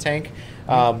 100-gallon tank.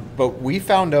 But we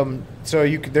found them, so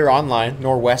they're online.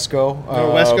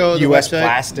 Norwesco, US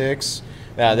Plastics.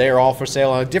 They are all for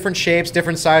sale. Different shapes,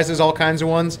 different sizes, all kinds of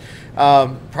ones.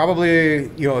 Probably,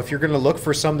 if you're going to look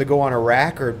for some to go on a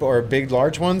rack or big,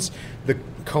 large ones, the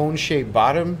cone-shaped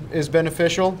bottom is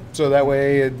beneficial. So that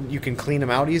way you can clean them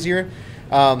out easier.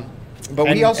 And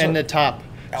the top.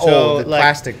 The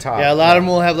plastic top. Yeah, a lot of them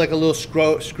will have like a little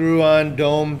screw-on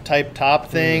dome type top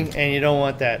thing, and you don't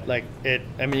want that.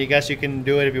 I guess you can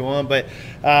do it if you want, but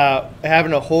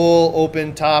having a whole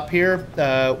open top here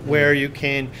where you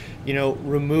can,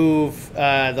 remove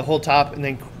the whole top and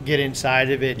then get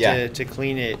inside of it to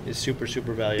clean it is super,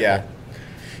 super valuable. Yeah.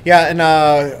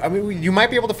 Yeah, and you might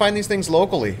be able to find these things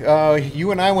locally.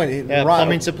 You and I went.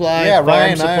 Plumbing supply. Yeah,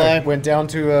 Ryan and I went down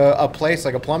to a place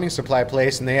like a plumbing supply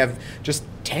place, and they have just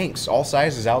tanks, all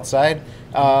sizes outside.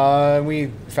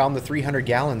 We found the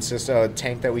 300-gallon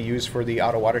tank that we use for the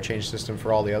auto water change system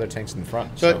for all the other tanks in the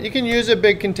front. So you can use a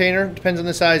big container. Depends on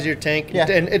the size of your tank,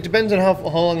 and it depends on how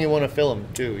long you want to fill them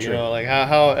too. True. Like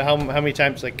how many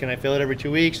times? Like, can I fill it every 2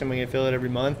 weeks? Am I going to fill it every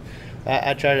month?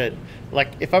 I try to,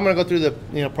 if I'm going to go through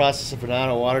the process of an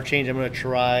auto water change, I'm going to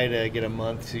try to get a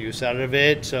month's use out of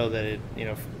it so that it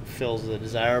fills the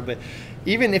desire. But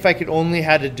even if I could only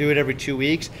had to do it every 2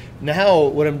 weeks, now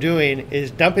what I'm doing is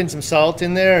dumping some salt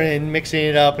in there and mixing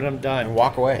it up, and I'm done. And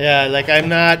walk away. Yeah, I'm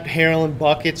not harrowing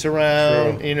buckets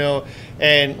around, True.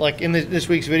 And in this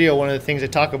week's video, one of the things I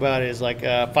talk about is a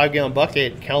 5-gallon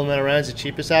bucket. Carrying that around is the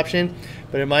cheapest option.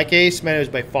 But in my case, man, it was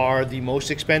by far the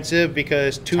most expensive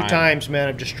because two times, man,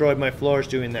 I've destroyed my floors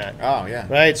doing that. Oh, yeah.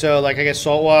 Right? So, I get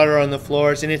salt water on the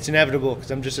floors, and it's inevitable because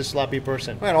I'm just a sloppy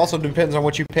person. Well, it also depends on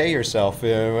what you pay yourself,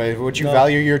 what you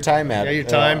value your time at. Yeah, your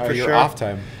time, for your sure. off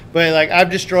time. But like I've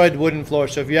destroyed wooden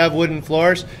floors. So if you have wooden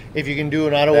floors, if you can do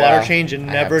an auto Yeah, water change and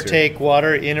I have never to. take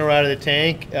water in or out of the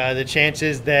tank, the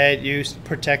chances that you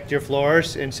protect your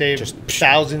floors and save Just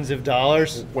thousands of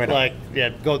dollars, Went up. like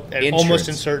go at Insurance. almost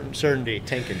in certainty.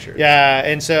 Tank insurance. Yeah,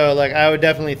 and so like I would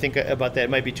definitely think about that. It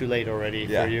might be too late already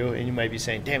Yeah. for you, and you might be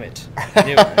saying, "Damn it, I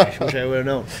knew it. I wish I would have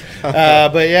known."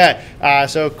 But yeah,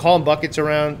 so calling buckets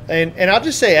around, and I'll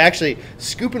just say actually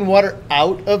scooping water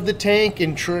out of the tank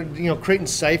and creating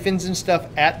siphons and stuff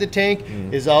at the tank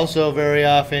is also very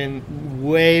often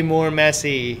way more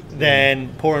messy than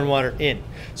pouring water in.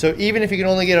 So even if you can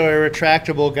only get a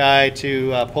retractable guy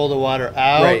to pull the water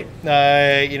out,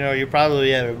 Right. you're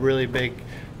probably at a really big,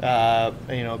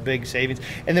 big savings.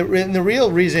 And the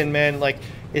real reason, man, like,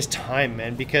 is time,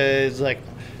 man, because like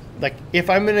if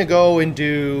I'm gonna go and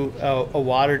do a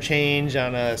water change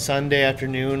on a Sunday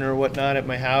afternoon or whatnot at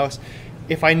my house,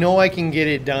 if I know I can get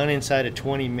it done inside of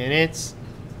 20 minutes,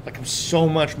 like I'm so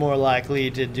much more likely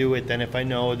to do it than if I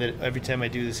know that every time I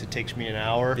do this it takes me an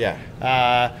hour.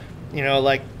 Yeah.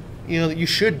 You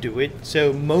should do it.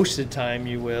 So most of the time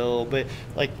you will, but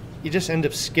like you just end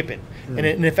up skipping.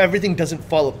 And if everything doesn't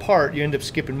fall apart, you end up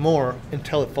skipping more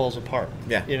until it falls apart.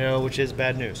 Yeah. Which is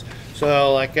bad news.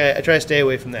 So like I try to stay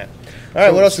away from that. All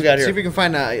right, what else we got here? See if we can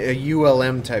find a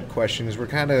ULM type question, because we're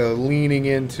kind of leaning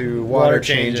into water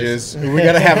changes. We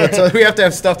gotta have we have to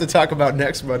have stuff to talk about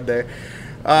next Monday.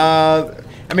 So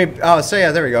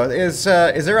yeah, there we go. Is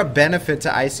there a benefit to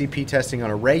ICP testing on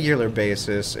a regular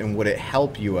basis, and would it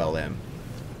help ULM?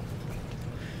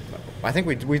 I think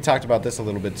we talked about this a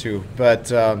little bit too,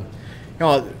 but on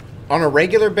a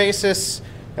regular basis,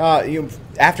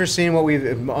 after seeing what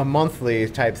a monthly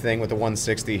type thing with the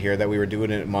 160 here, that we were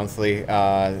doing it monthly,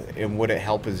 and would it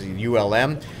help as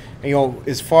ULM?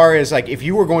 As far as like if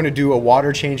you were going to do a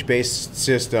water change based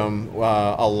system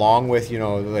along with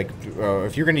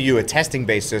if you're going to do a testing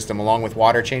based system along with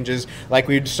water changes like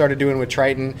we started doing with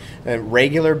Triton,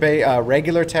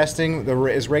 regular testing,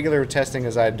 as regular testing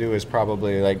as I do is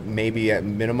probably like maybe at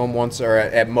minimum once or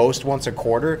at most once a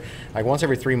quarter. Like once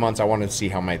every 3 months I want to see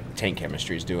how my tank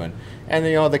chemistry is doing, and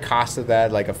the cost of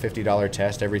that, like a $50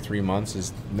 test every 3 months,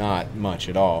 is not much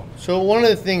at all. So one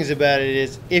of the things about it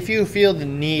is if you feel the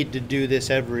need to do this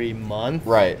every month,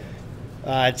 Right.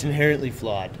 It's inherently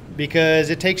flawed because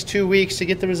it takes 2 weeks to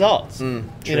get the results. True.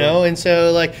 And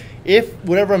so like if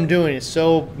whatever I'm doing is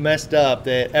so messed up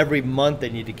that every month I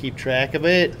need to keep track of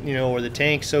it, or the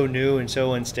tank's so new and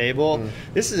so unstable,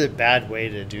 this is a bad way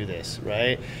to do this,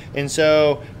 right? And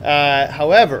so,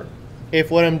 however, if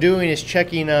what I'm doing is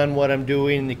checking on what I'm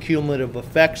doing, the cumulative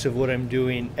effects of what I'm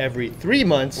doing every 3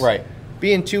 months, Right.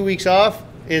 being 2 weeks off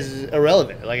is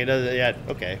irrelevant. Like it doesn't. Yeah.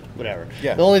 Okay. Whatever.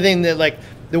 Yeah. The only thing that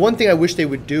the one thing I wish they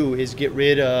would do is get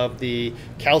rid of the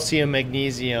calcium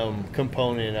magnesium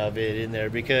component of it in there,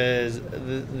 because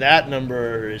that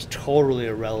number is totally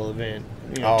irrelevant.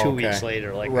 2 weeks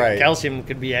later, like Right. calcium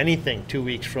could be anything 2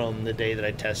 weeks from the day that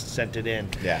I sent it in.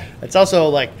 Yeah. It's also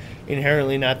like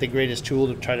inherently not the greatest tool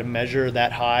to try to measure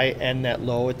that high and that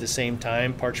low at the same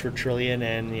time, parts per trillion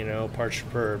and parts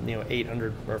per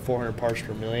 800 or 400 parts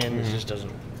per million. It just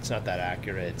doesn't. It's not that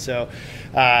accurate. So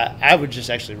I would just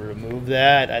actually remove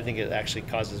that. I think it actually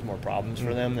causes more problems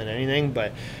for them than anything.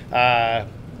 But I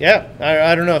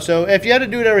don't know. So if you had to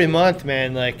do it every month,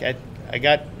 man, like I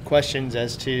got questions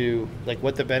as to like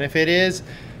what the benefit is.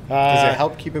 Does it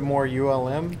help keep it more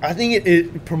ULM? I think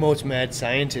it promotes mad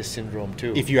scientist syndrome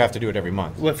too. If you have to do it every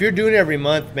month. Well, if you're doing it every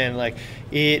month, man, like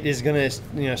it is gonna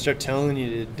start telling you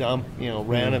to dump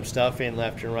random stuff in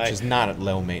left and right. Which is not at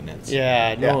low maintenance.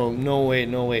 Yeah, no way,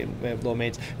 low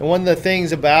maintenance. And one of the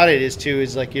things about it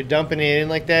is like you're dumping it in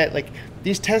like that. Like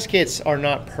these test kits are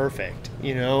not perfect,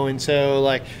 and so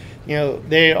like.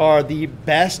 They are the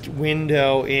best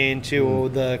window into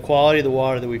the quality of the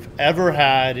water that we've ever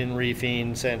had in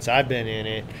reefing since I've been in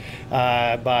it,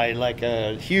 by like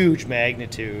a huge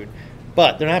magnitude.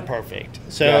 But they're not perfect.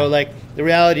 So like the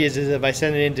reality is if I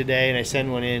send it in today and I send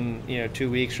one in 2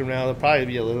 weeks from now, they'll probably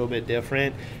be a little bit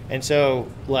different. And so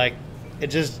like it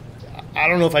just. I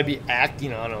don't know if I'd be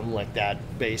acting on them like that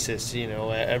basis,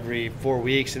 every 4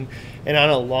 weeks, and on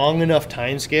a long enough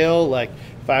time scale. Like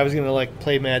if I was gonna like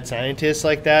play mad scientist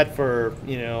like that for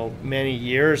many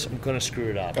years, I'm gonna screw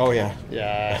it up. Oh yeah.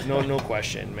 Yeah, no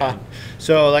question, man.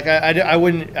 So like I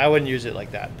wouldn't use it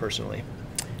like that personally.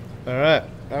 All right.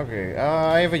 Okay,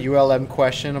 I have a ULM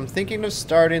question. I'm thinking of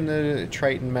starting the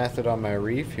Triton method on my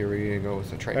reef. Here we go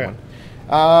with the Triton one.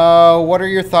 What are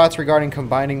your thoughts regarding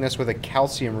combining this with a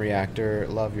calcium reactor?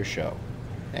 Love your show.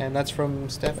 And that's from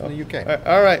Steph in the UK.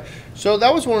 All right. So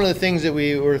that was one of the things that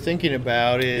we were thinking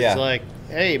about is like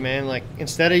hey, man, like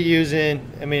instead of using,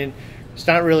 I mean, it's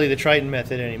not really the Triton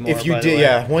method anymore. If you by the did, way.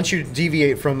 yeah, once you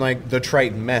deviate from like the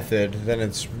Triton method, then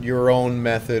it's your own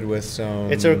method with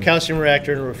some. It's a calcium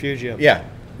reactor and a refugium. Yeah,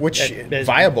 which That-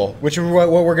 viable, which is what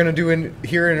we're going to do in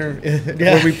here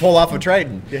when we pull off a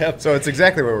Triton. Yep. So it's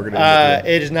exactly what we're going to do.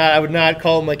 It is not. I would not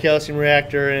call my calcium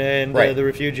reactor and Right. the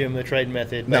refugium the Triton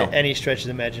method by No. any stretch of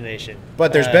the imagination.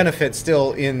 But there's Uh, benefits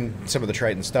still in some of the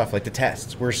Triton stuff, like the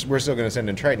tests. We're still going to send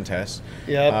in Triton tests.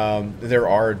 Yep. There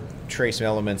are trace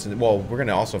elements, and well, we're going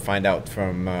to also find out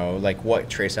from like what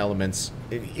trace elements,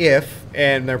 if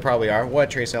and there probably are, what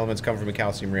trace elements come from a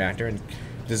calcium reactor and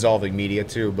dissolving media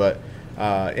too. But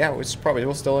yeah,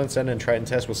 we'll still send in Triton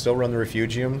tests. We'll still run the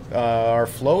refugium. Our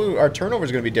turnover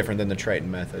is going to be different than the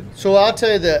Triton method. So I'll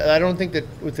tell you that I don't think that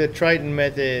with the Triton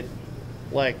method,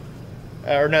 like,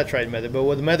 or not Triton method, but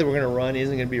with the method we're going to run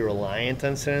isn't going to be reliant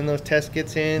on sending those test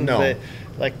kits in. No. But,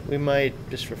 like, we might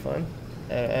just for fun.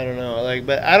 I don't know, like,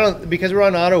 but I don't, because we're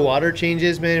on auto water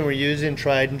changes, man. And we're using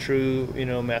tried and true,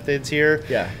 methods here.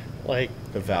 Yeah, Like,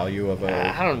 the value of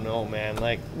a. I don't know, man.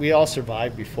 Like, we all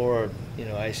survived before,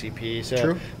 ICP. So,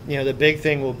 True. The big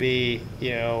thing will be,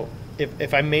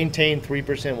 if I maintain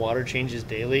 3% water changes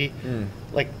daily,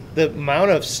 like the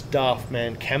amount of stuff,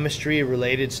 man, chemistry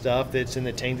related stuff that's in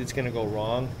the tank that's going to go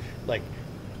wrong, like,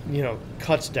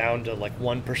 cuts down to like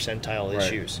 1 percentile Right.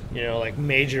 issues, like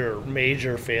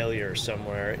major failures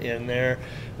somewhere in there.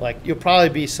 Like, you'll probably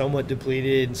be somewhat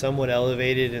depleted and somewhat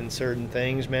elevated in certain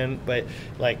things, man, but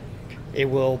like, it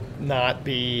will not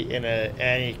be in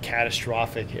any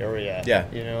catastrophic area. Yeah.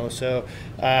 So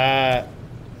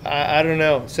I don't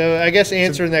know. So I guess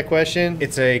answering that question,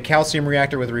 It's a calcium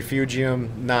reactor with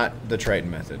refugium, not the Triton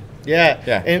method. yeah.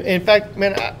 Yeah. In fact,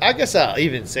 man, I guess I'll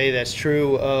even say that's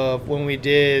true of when we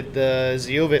did the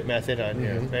Zeovit method on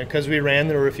here, man, because we ran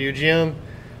the refugium.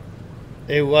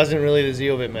 It wasn't really the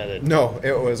Zeovit method. No,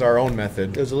 it was our own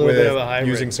method. It was a little bit of a hybrid.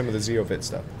 Using some of the Zeovit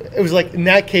stuff. It was like, in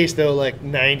that case though, like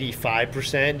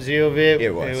 95% Zeovit.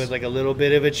 It was. It was like a little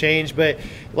bit of a change, but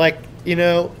like,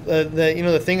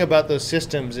 the thing about those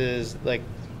systems is like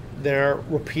they're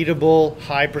repeatable,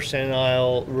 high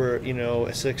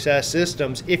percentile, success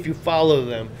systems if you follow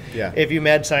them. Yeah. If you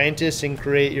mad scientists and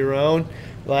create your own,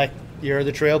 like, you're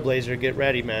the trailblazer. Get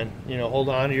ready, man. Hold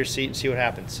on to your seat and see what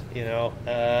happens.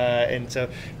 And so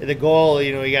the goal,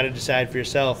 you got to decide for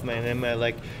yourself, man. Am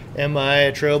I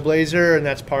a trailblazer and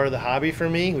that's part of the hobby for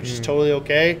me, which is totally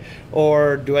okay,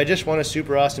 or do I just want a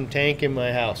super awesome tank in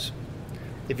my house?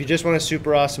 If you just want a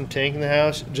super awesome tank in the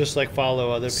house, just like follow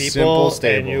other people, Simple,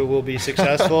 stable. and you will be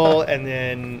successful. And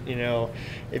then,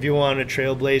 if you want to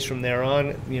trailblaze from there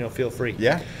on, feel free.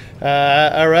 Yeah.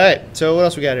 All right. So what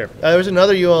else we got here? There's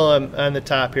another UL on the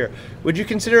top here. Would you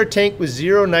consider a tank with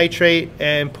 0 nitrate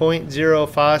and 0.0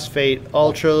 phosphate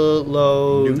ultra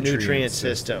low nutrient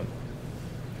system?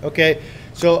 Okay.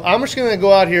 So I'm just going to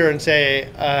go out here and say,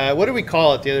 what did we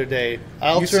call it the other day?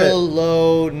 Ultra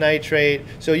low nitrate.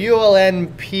 So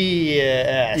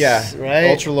ULNPS. Yeah, right?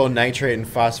 ultra low nitrate and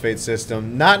phosphate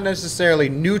system. Not necessarily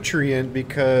nutrient,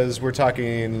 because we're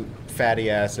talking fatty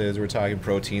acids, we're talking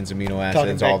proteins, amino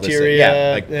acids, Talking all this.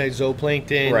 bacteria, Yeah,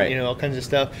 zooplankton, Right. all kinds of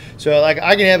stuff. So like,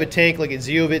 I can have a tank like a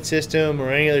Zeovit system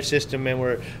or any other system, and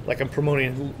where like I'm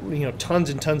promoting tons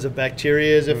and tons of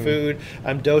bacteria as a food.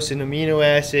 I'm dosing amino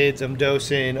acids. I'm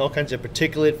dosing all kinds of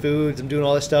particulate foods. I'm doing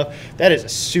all this stuff. That is a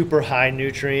super high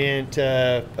nutrient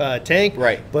tank,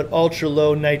 Right. But ultra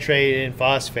low nitrate and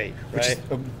phosphate, which right? is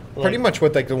pretty much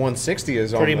what like the 160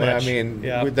 is on. Pretty much, I mean,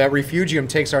 yeah. with that refugium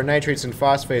takes our nitrates and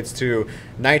phosphates to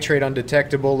nitrate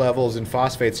undetectable levels and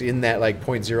phosphates in that like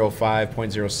 0.05,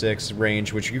 0.06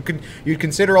 range, which you'd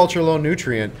consider ultra low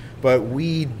nutrient, but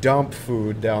we dump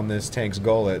food down this tank's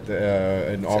gullet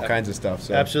and all kinds of stuff.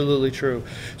 So Absolutely true.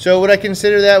 So would I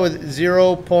consider that with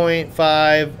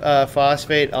 0.5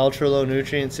 phosphate ultra low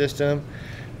nutrient system?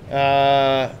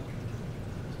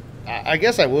 I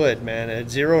guess I would, man. At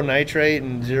 0 nitrate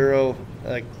and 0,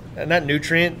 like, not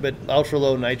nutrient, but ultra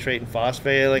low nitrate and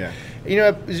phosphate. Like,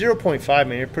 at 0.5,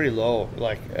 man, you're pretty low.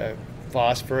 Like,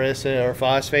 phosphorus or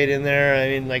phosphate in there. I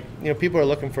mean, like, people are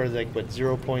looking for like, what,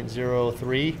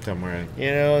 0.03?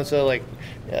 somewhere. So like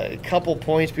a couple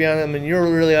points beyond them, and you're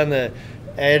really on the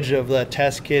edge of the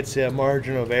test kit's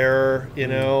margin of error,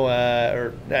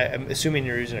 or I'm assuming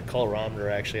you're using a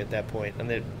colorimeter actually at that point. And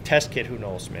the test kit, who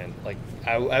knows, man? Like,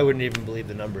 I wouldn't even believe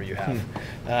the number you have.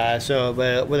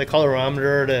 But with a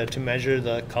colorimeter to measure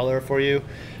the color for you,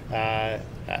 I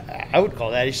would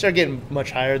call that. You start getting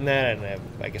much higher than that, and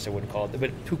I guess I wouldn't call it.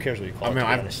 But who cares what you call it? To be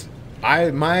honest.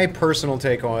 My personal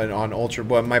take on ultra,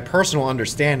 well, my personal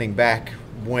understanding back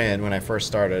when I first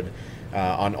started,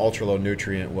 on ultra low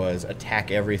nutrient was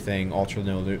attack everything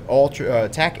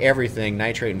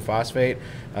nitrate and phosphate,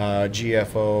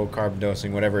 GFO, carb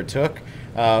dosing, whatever it took,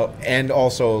 and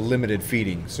also limited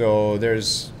feeding. So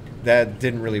that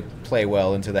didn't really play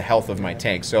well into the health of my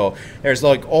tank. So there's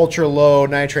like ultra low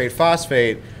nitrate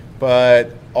phosphate,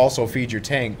 but also feed your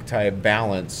tank type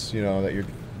balance, that you're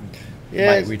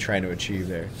might be trying to achieve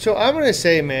there. So I'm going to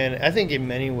say, man, I think in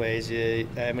many ways,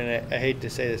 I mean, I hate to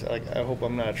say this, like, I hope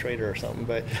I'm not a traitor or something,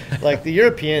 but like the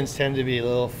Europeans tend to be a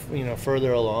little,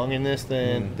 further along in this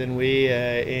than we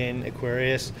in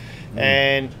Aquarius.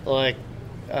 And like,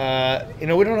 we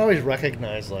don't always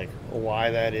recognize like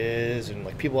why that is, and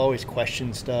like people always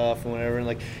question stuff and whatever. And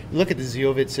like, you look at the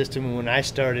Zeovit system, and when I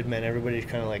started, man, everybody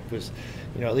kind of like was,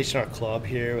 at least in our club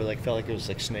here, we like felt like it was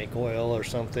like snake oil or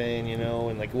something,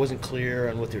 and like it wasn't clear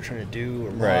on what they were trying to do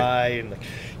or why, and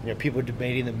like, people were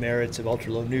debating the merits of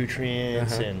ultra low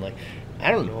nutrients, and like, I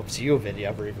don't know if Zeovit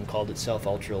ever even called itself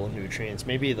ultra low nutrients.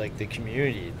 Maybe like the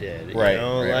community did,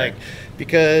 right.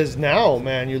 Because now,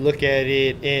 man, you look at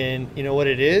it and what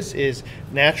it is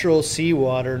natural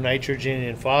seawater nitrogen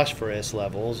and phosphorus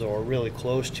levels, or really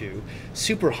close to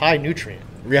super high nutrient.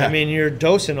 Yeah. I mean, you're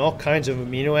dosing all kinds of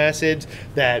amino acids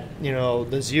that, the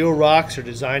Zeo rocks are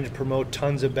designed to promote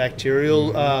tons of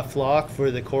bacterial flock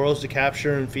for the corals to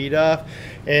capture and feed off.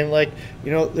 And like,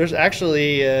 there's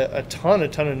actually a ton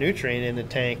of nutrient in the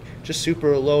tank, just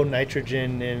super low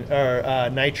nitrogen or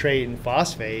nitrate and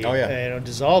phosphate,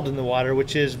 dissolved in the water,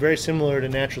 which is very similar to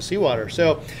natural seawater.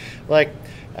 So like,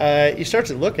 you start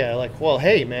to look at it like, well,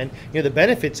 hey, man, the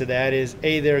benefits of that is,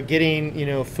 they're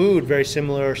getting, food, very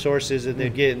similar sources that they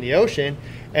get in the ocean.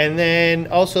 And then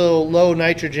also low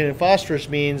nitrogen and phosphorus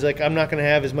means like I'm not going to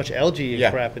have as much algae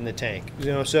and crap in the tank.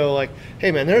 So like,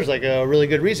 hey, man, there's like a really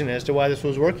good reason as to why this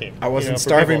was working. I wasn't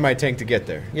starving my tank to get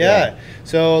there. Yeah.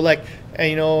 So like,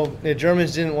 and, the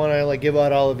Germans didn't want to like give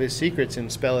out all of his secrets and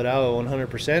spell it out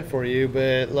 100% for you,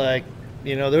 but like,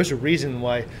 there's a reason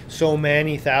why so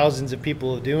many thousands of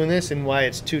people are doing this, and why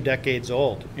it's 2 decades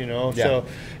old, So,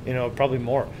 probably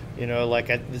more, like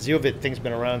the Zeovit thing's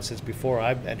been around since before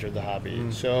I entered the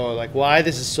hobby. So like why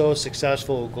this is so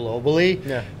successful globally.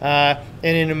 And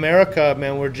in America,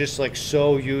 man, we're just like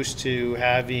so used to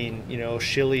having,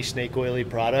 shilly snake oily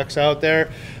products out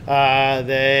there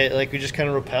that like we just kind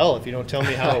of repel if you don't tell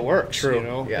me how it works.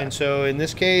 True. And so in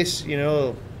this case,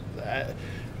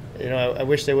 I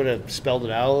wish they would have spelled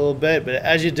it out a little bit, but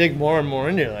as you dig more and more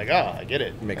into it, you're like, oh, I get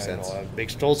it. Makes sense. It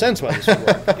makes total sense why this would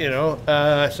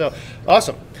work, So,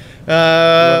 awesome. You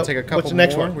want to take a couple what's the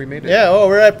next more? one? We made it. Yeah,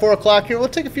 we're at 4 o'clock here. We'll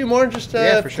take a few more just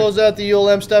to close out the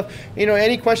ULM stuff.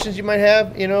 Any questions you might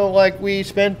have, like we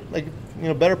spent like,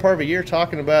 better part of a year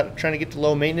talking about trying to get to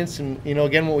low maintenance. And,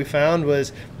 again, what we found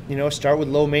was, start with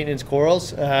low maintenance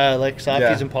corals like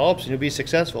softies and polyps, and you'll be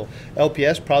successful.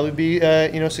 LPS probably be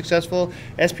successful.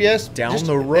 SPS down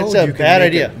the road, it's a you bad can make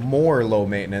idea. it more low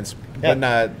maintenance, but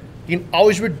not. You can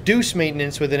always reduce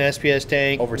maintenance with an SPS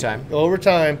tank over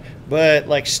time, but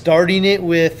like starting it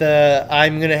with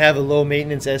I'm going to have a low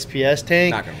maintenance SPS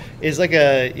tank is like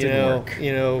a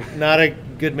not a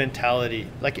good mentality.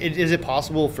 Like, is it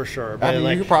possible? For sure, but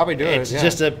you could probably do it. It's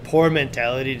just a poor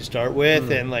mentality to start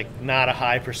with, and like not a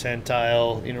high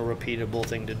percentile, repeatable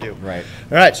thing to do. Right.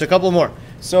 All right. So a couple more.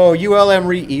 So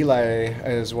Eli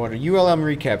is wondering, ULM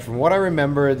recap. From what I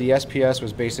remember, the SPS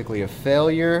was basically a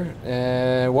failure.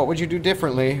 What would you do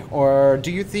differently? Or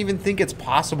do you even think it's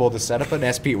possible to set up an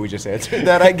SP? We just answered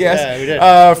that, I guess. Yeah, we did.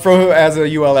 As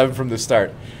a ULM from the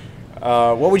start.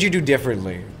 What would you do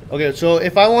differently? Okay, so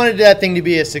if I wanted that thing to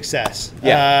be a success,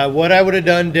 what I would have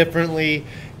done differently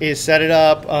is set it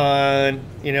up on,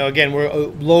 again, we're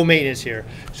low maintenance here.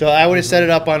 So I would have set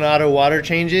it up on auto water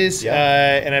changes,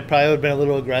 and I probably would have been a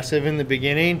little aggressive in the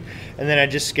beginning, and then I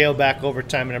just scale back over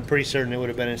time, and I'm pretty certain it would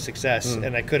have been a success.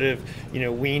 And I could have,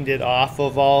 weaned it off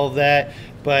of all of that.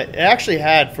 But it actually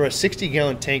had, for a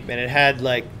 60-gallon tank, man, it had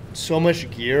like so much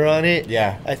gear on it.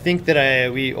 Yeah. I think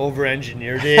that we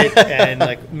over-engineered it and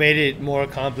like made it more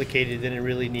complicated than it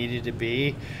really needed to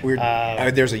be. There's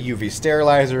a UV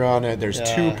sterilizer on it. There's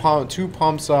two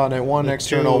pumps on it, one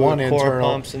external, one internal.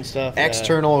 Pumps and stuff.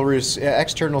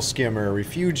 External skimmer,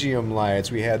 refugium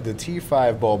lights. We had the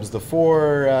T5 bulbs, the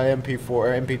 4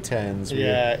 MP4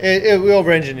 MP10s. We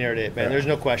over-engineered it, man. There's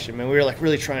no question, man. We were like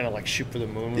really trying to like shoot for the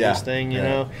moon with this thing, you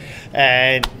know,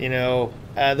 and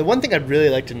the one thing I'd really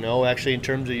like to know, actually, in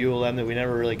terms of ULM that we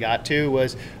never really got to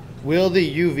was, will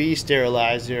the UV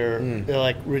sterilizer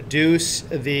like reduce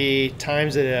the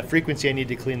times that frequency I need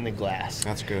to clean the glass?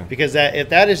 That's good. Because if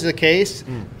that is the case,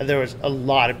 there was a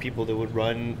lot of people that would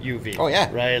run UV. Oh,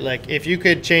 yeah. Right. Like if you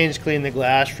could clean the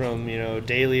glass from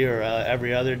daily or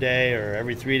every other day or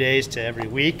every 3 days to every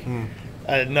week,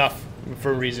 enough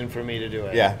for a reason for me to do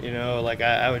it. Yeah. Like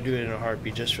I would do it in a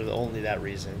heartbeat just for only that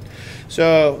reason.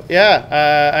 So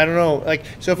yeah, I don't know. Like,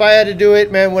 so if I had to do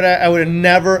it, man, I would have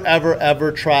never, ever,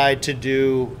 ever tried to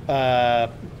do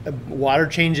water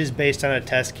changes based on a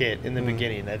test kit in the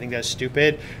beginning. I think that's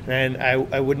stupid, and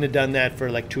I wouldn't have done that for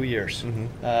like 2 years,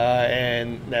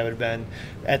 and that would have been.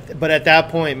 But at that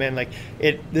point, man, like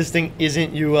this thing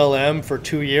isn't ULM for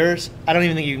 2 years. I don't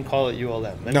even think you can call it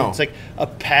ULM. I mean, it's like a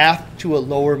path to a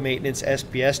lower maintenance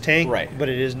SPS tank, right? But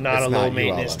it is not a low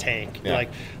maintenance tank. Yeah. Like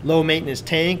low maintenance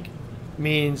tank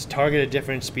means target a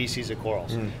different species of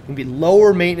corals. It can be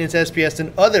lower maintenance SPS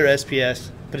than other SPS,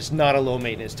 but it's not a low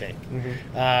maintenance tank.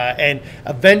 And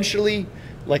eventually,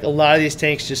 like a lot of these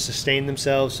tanks just sustain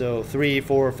themselves. So 3,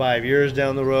 4, or 5 years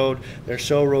down the road, they're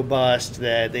so robust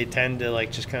that they tend to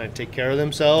like just kind of take care of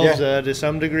themselves to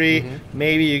some degree.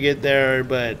 Maybe you get there,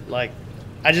 but like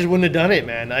I just wouldn't have done it,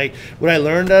 man. What I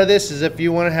learned out of this is if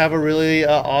you want to have a really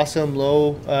awesome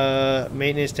low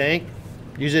maintenance tank,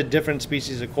 use a different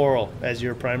species of coral as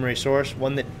your primary source,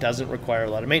 one that doesn't require a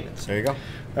lot of maintenance. There you go.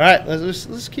 All right,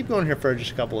 let's keep going here for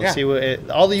just a couple. Let's see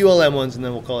all the ULM ones, and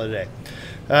then we'll call it a day.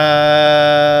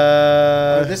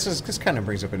 This kind of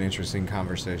brings up an interesting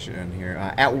conversation here.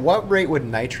 At what rate would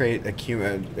nitrate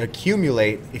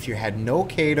accumulate if you had no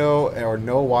Chaeto or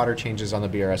no water changes on the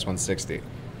BRS 160?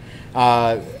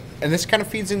 And this kind of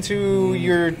feeds into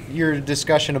your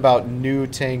discussion about new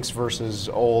tanks versus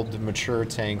old mature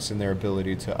tanks and their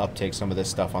ability to uptake some of this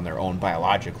stuff on their own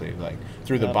biologically, like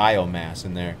through the biomass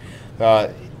in there.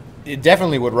 It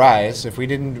definitely would rise if we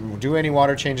didn't do any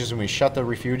water changes and we shut the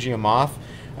refugium off.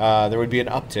 There would be an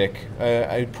uptick.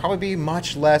 It'd probably be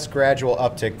much less gradual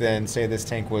uptick than, say, this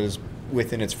tank was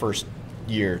within its first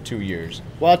year, 2 years.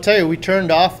 Well, I'll tell you, we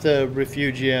turned off the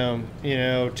refugium,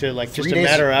 to like just a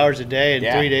matter of hours a day and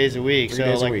 3 days a week.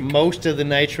 So like most of the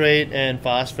nitrate and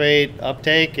phosphate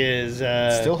uptake is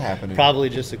still happening. Probably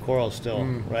just the coral still,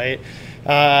 right?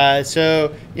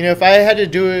 So if I had to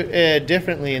do it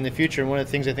differently in the future, and one of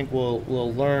the things I think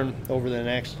we'll learn over the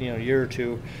next year or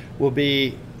two will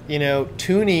be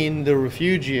tuning the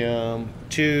refugium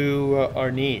to our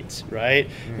needs, right?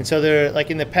 And so there,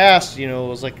 like in the past, it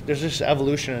was like there's this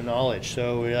evolution of knowledge.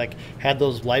 So we like had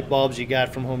those light bulbs you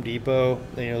got from Home Depot.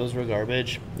 Those were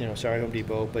garbage. Sorry Home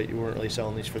Depot, but you weren't really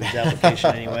selling these for this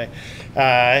application anyway.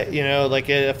 Like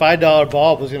a $5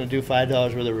 bulb was going to do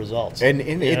 $5 worth of results, and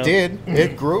it did.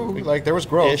 It grew. Like there was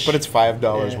growth, but it's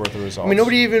 $5 worth of results. I mean,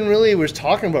 nobody even really was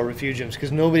talking about refugiums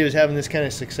because nobody was having this kind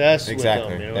of success with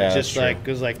them. It's just like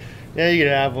it was like. Yeah, you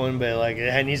could have one, but like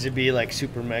it needs to be like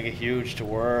super mega huge to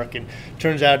work. And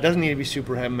turns out it doesn't need to be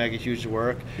super mega huge to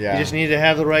work. Yeah. You just need to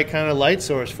have the right kind of light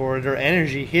source for it or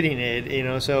energy hitting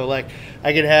it. So like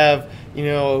I could have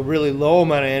a really low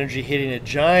amount of energy hitting a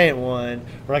giant one,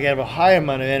 or I could have a high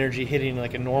amount of energy hitting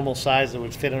like a normal size that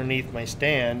would fit underneath my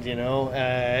stand.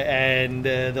 And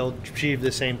they'll achieve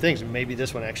the same things. And maybe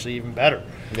this one actually even better.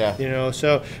 Yeah.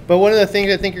 So but one of the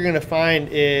things I think you're going to find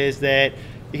is that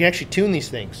you can actually tune these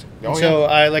things. So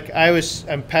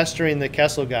I'm pestering the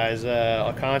Kessel guys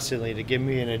constantly to give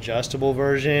me an adjustable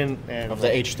version and of the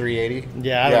H380.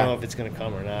 Yeah, I don't know if it's going to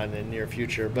come or not in the near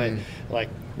future, but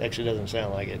actually doesn't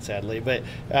sound like it, sadly. But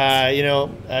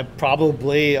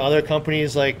probably other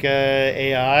companies like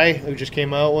AI who just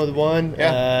came out with one,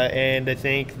 and I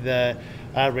think the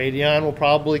Radion will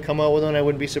probably come out with one. I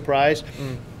wouldn't be surprised.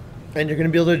 And you're going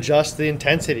to be able to adjust the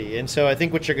intensity. And so I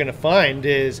think what you're going to find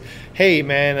is, hey,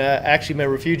 man, actually my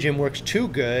refugium works too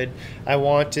good. I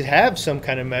want to have some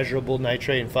kind of measurable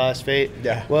nitrate and phosphate.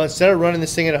 Yeah. Well, instead of running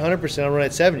this thing at 100%, I'll run it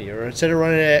at 70. Or instead of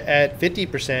running it at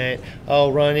 50%,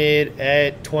 I'll run it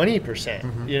at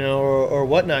 20%, or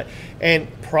whatnot. And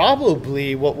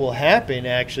probably what will happen,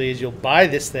 actually, is you'll buy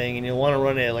this thing and you'll want to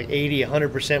run it at like 80,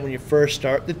 100% when you first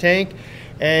start the tank.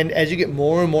 And as you get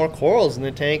more and more corals in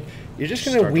the tank, you're just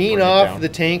going to wean off the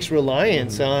tank's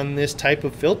reliance on this type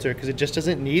of filter because it just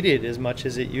doesn't need it as much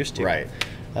as it used to. Right.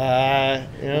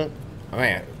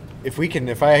 Man, if I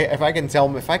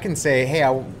can say,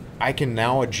 hey, I can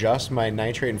now adjust my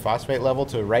nitrate and phosphate level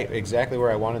to right exactly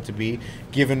where I want it to be,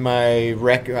 given my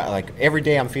like every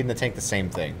day I'm feeding the tank the same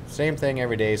thing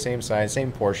every day, same size,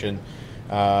 same portion.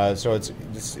 So I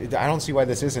don't see why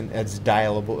this isn't as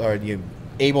dialable or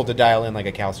able to dial in like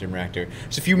a calcium reactor.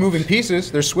 There's a few moving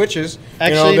pieces. There's switches.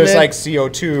 Actually, there's like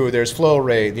CO2. There's flow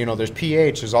rate. There's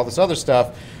pH. There's all this other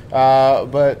stuff.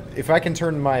 But if I can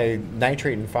turn my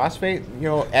nitrate and phosphate,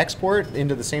 export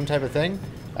into the same type of thing.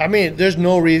 I mean, there's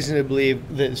no reason to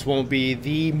believe this won't be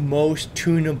the most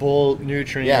tunable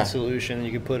nutrient solution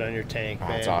you can put on your tank. Oh,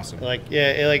 man. that's awesome. Like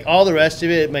all the rest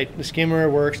of it, the skimmer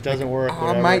works, doesn't work.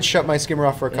 I might shut my skimmer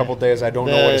off for a couple days. I don't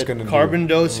know what it's going to do. Carbon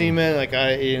dosing, man.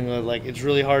 It's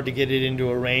really hard to get it into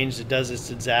a range that does this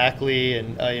exactly,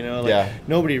 and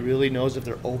nobody really knows if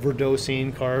they're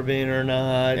overdosing carbon or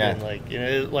not. Yeah.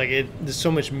 And there's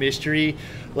so much mystery.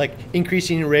 Like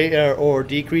increasing the rate or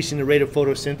decreasing the rate of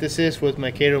photosynthesis with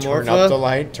Mycatomorpha. Turn up the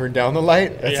light, turn down the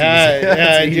light.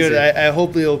 That's easy. Dude. I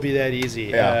hope it'll be that easy.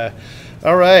 Yeah.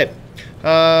 All right.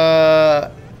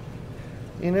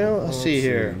 Let's see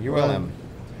here. ULM.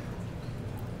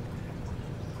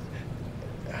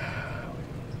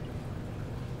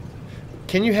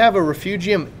 Can you have a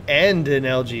refugium and an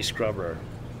algae scrubber?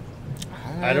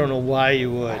 I don't know why you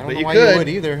would, but you could. You would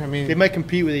either. I mean, they might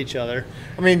compete with each other.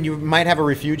 I mean, you might have a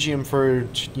refugium for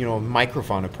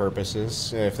microfauna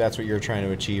purposes if that's what you're trying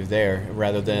to achieve there,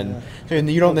 rather than. And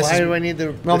you don't why do I need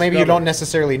the? Well, maybe scrubber? you don't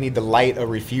necessarily need to light a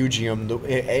refugium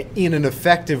in an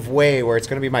effective way where it's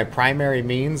going to be my primary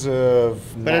means of.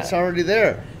 But it's already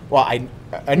there. Well, I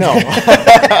know.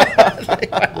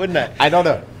 Why wouldn't I? I don't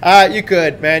know. You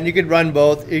could, man. You could run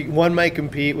both. One might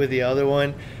compete with the other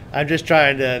one. I'm just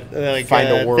trying to find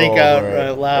a world, think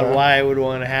out loud why I would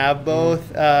want to have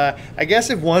both. I guess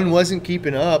if one wasn't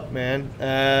keeping up, man,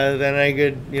 then I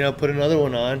could put another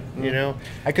one on.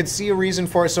 I could see a reason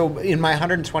for it. So in my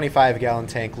 125-gallon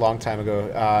tank, long time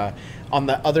ago, on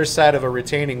the other side of a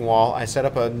retaining wall, I set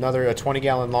up a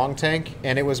 20-gallon long tank,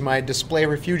 and it was my display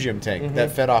refugium tank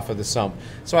that fed off of the sump.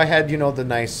 So I had the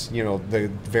nice the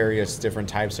various different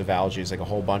types of algae, like a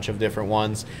whole bunch of different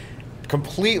ones.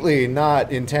 Completely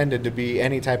not intended to be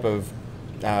any type of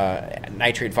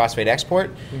nitrate phosphate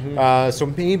export.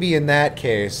 So maybe in that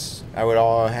case,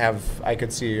 I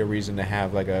could see a reason to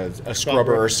have like a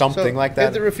scrubber or something like that.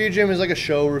 If the refugium is like a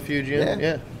show refugium,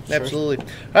 yeah, sure. Absolutely. All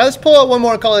right, let's pull out one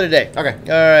more and call it a day. Okay.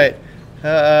 All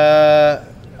right.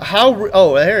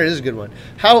 Here is a good one.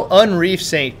 How unreef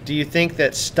safe do you think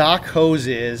that stock hose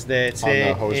is that's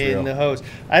in the hose?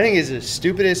 I think it's the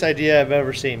stupidest idea I've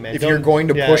ever seen, man. If you're going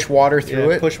to push water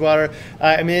through it? Push water.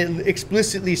 I mean, it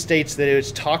explicitly states that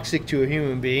it's toxic to a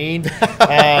human being.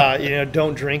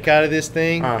 Don't drink out of this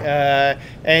thing. And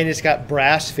it's got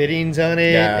brass fittings on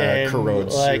it. Yeah, and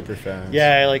corrodes super fast.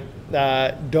 Yeah,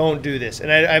 don't do this. And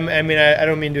I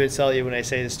don't mean to insult you when I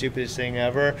say the stupidest thing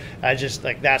ever. I just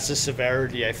that's the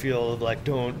severity I feel of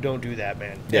don't do that,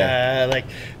 man.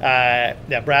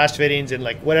 Brass fittings and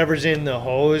whatever's in the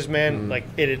hose, man.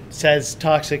 It says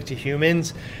toxic to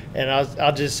humans, and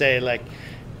I'll just say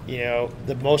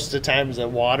the most of the times the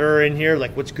water in here,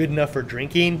 what's good enough for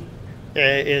drinking,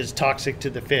 is toxic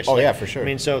to the fish. Oh, yeah, for sure. I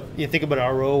mean, so you think about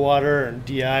RO water and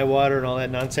DI water and all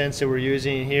that nonsense that we're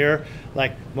using here.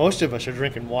 Most of us are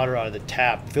drinking water out of the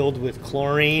tap filled with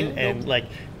chlorine and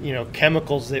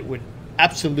chemicals that would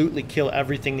absolutely kill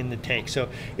everything in the tank. So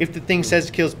if the thing says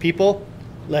it kills people,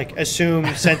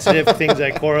 assume sensitive things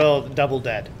like coral, double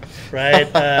dead, right?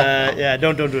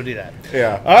 Don't do that.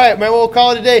 Yeah. All right, man. We'll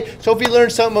call it a day. So if you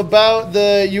learned something about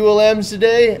the ULMs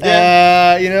today,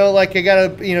 I got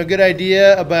a good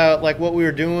idea about what we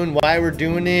were doing, why we're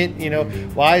doing it.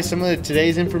 Why some of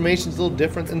today's information is a little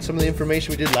different than some of the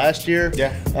information we did last year.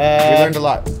 Yeah. We learned a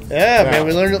lot. Yeah, man.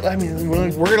 We learned.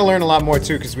 We're gonna learn a lot more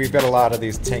too because we've got a lot of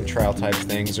these tank trial type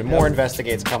things and more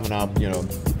investigates coming up.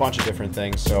 A bunch of different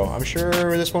things. So I'm sure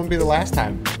this won't be the last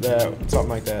time that something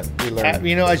like that we learn.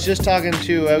 I was just talking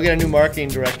to we got a new marketing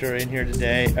director in here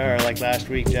today, or last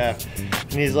week, Jeff,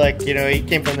 and he's he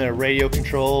came from the radio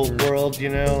control world,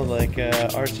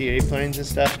 RCA planes and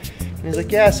stuff. And he's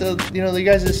like, yeah, so you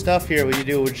guys this stuff here, what you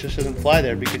do, which just doesn't fly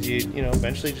there because you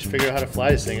eventually just figure out how to fly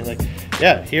this thing. And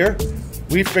yeah, here.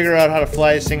 We figure out how to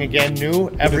fly this thing again new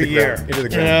every year. Into the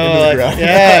ground.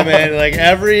 Yeah, man.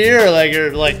 Every year,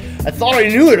 you're I thought I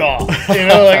knew it all.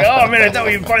 Oh man, I thought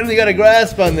we finally got a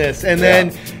grasp on this. And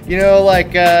then,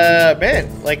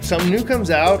 something new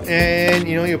comes out, and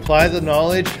you apply the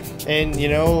knowledge, and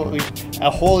a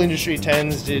whole industry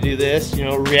tends to do this.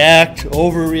 React,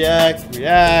 overreact,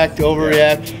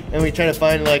 and we try to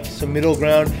find some middle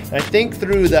ground. And I think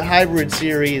through the hybrid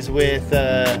series with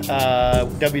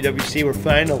WWC, we're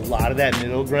finding a lot of that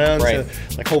middle ground. Right.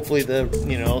 So hopefully the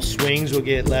swings will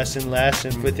get less and less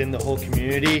and within the whole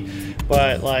community.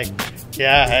 But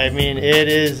it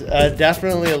is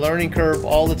definitely a learning curve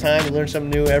all the time. We learn something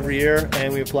new every year,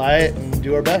 and we apply it and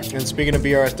do our best. And speaking of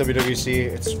BRS WWC,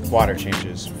 it's water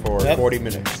changes for 40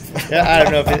 minutes. Yeah, I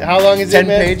don't know how long is 10 it,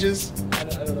 man? pages. I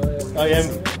don't know. Oh yeah,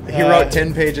 He wrote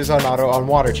 10 pages on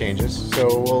water changes,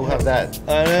 so we'll have that.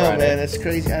 I know, Friday. man. It's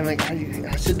crazy. I'm like,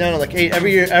 I sit down at like 8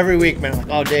 every week, man. I'm like,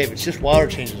 oh, Dave, it's just water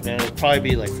changes, man. It'll probably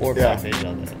be like 4 or 5 pages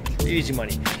on that. Easy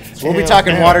money. So we'll be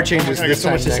talking water changes this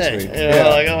time next week.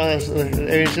 Like, oh,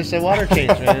 it's just a water change,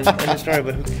 man. End of story,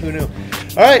 but who knew?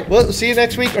 All right, well, we'll see you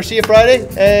next week or see you Friday,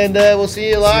 and we'll see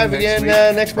you live again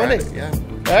next Monday. Yeah.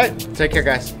 All right. Take care,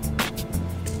 guys.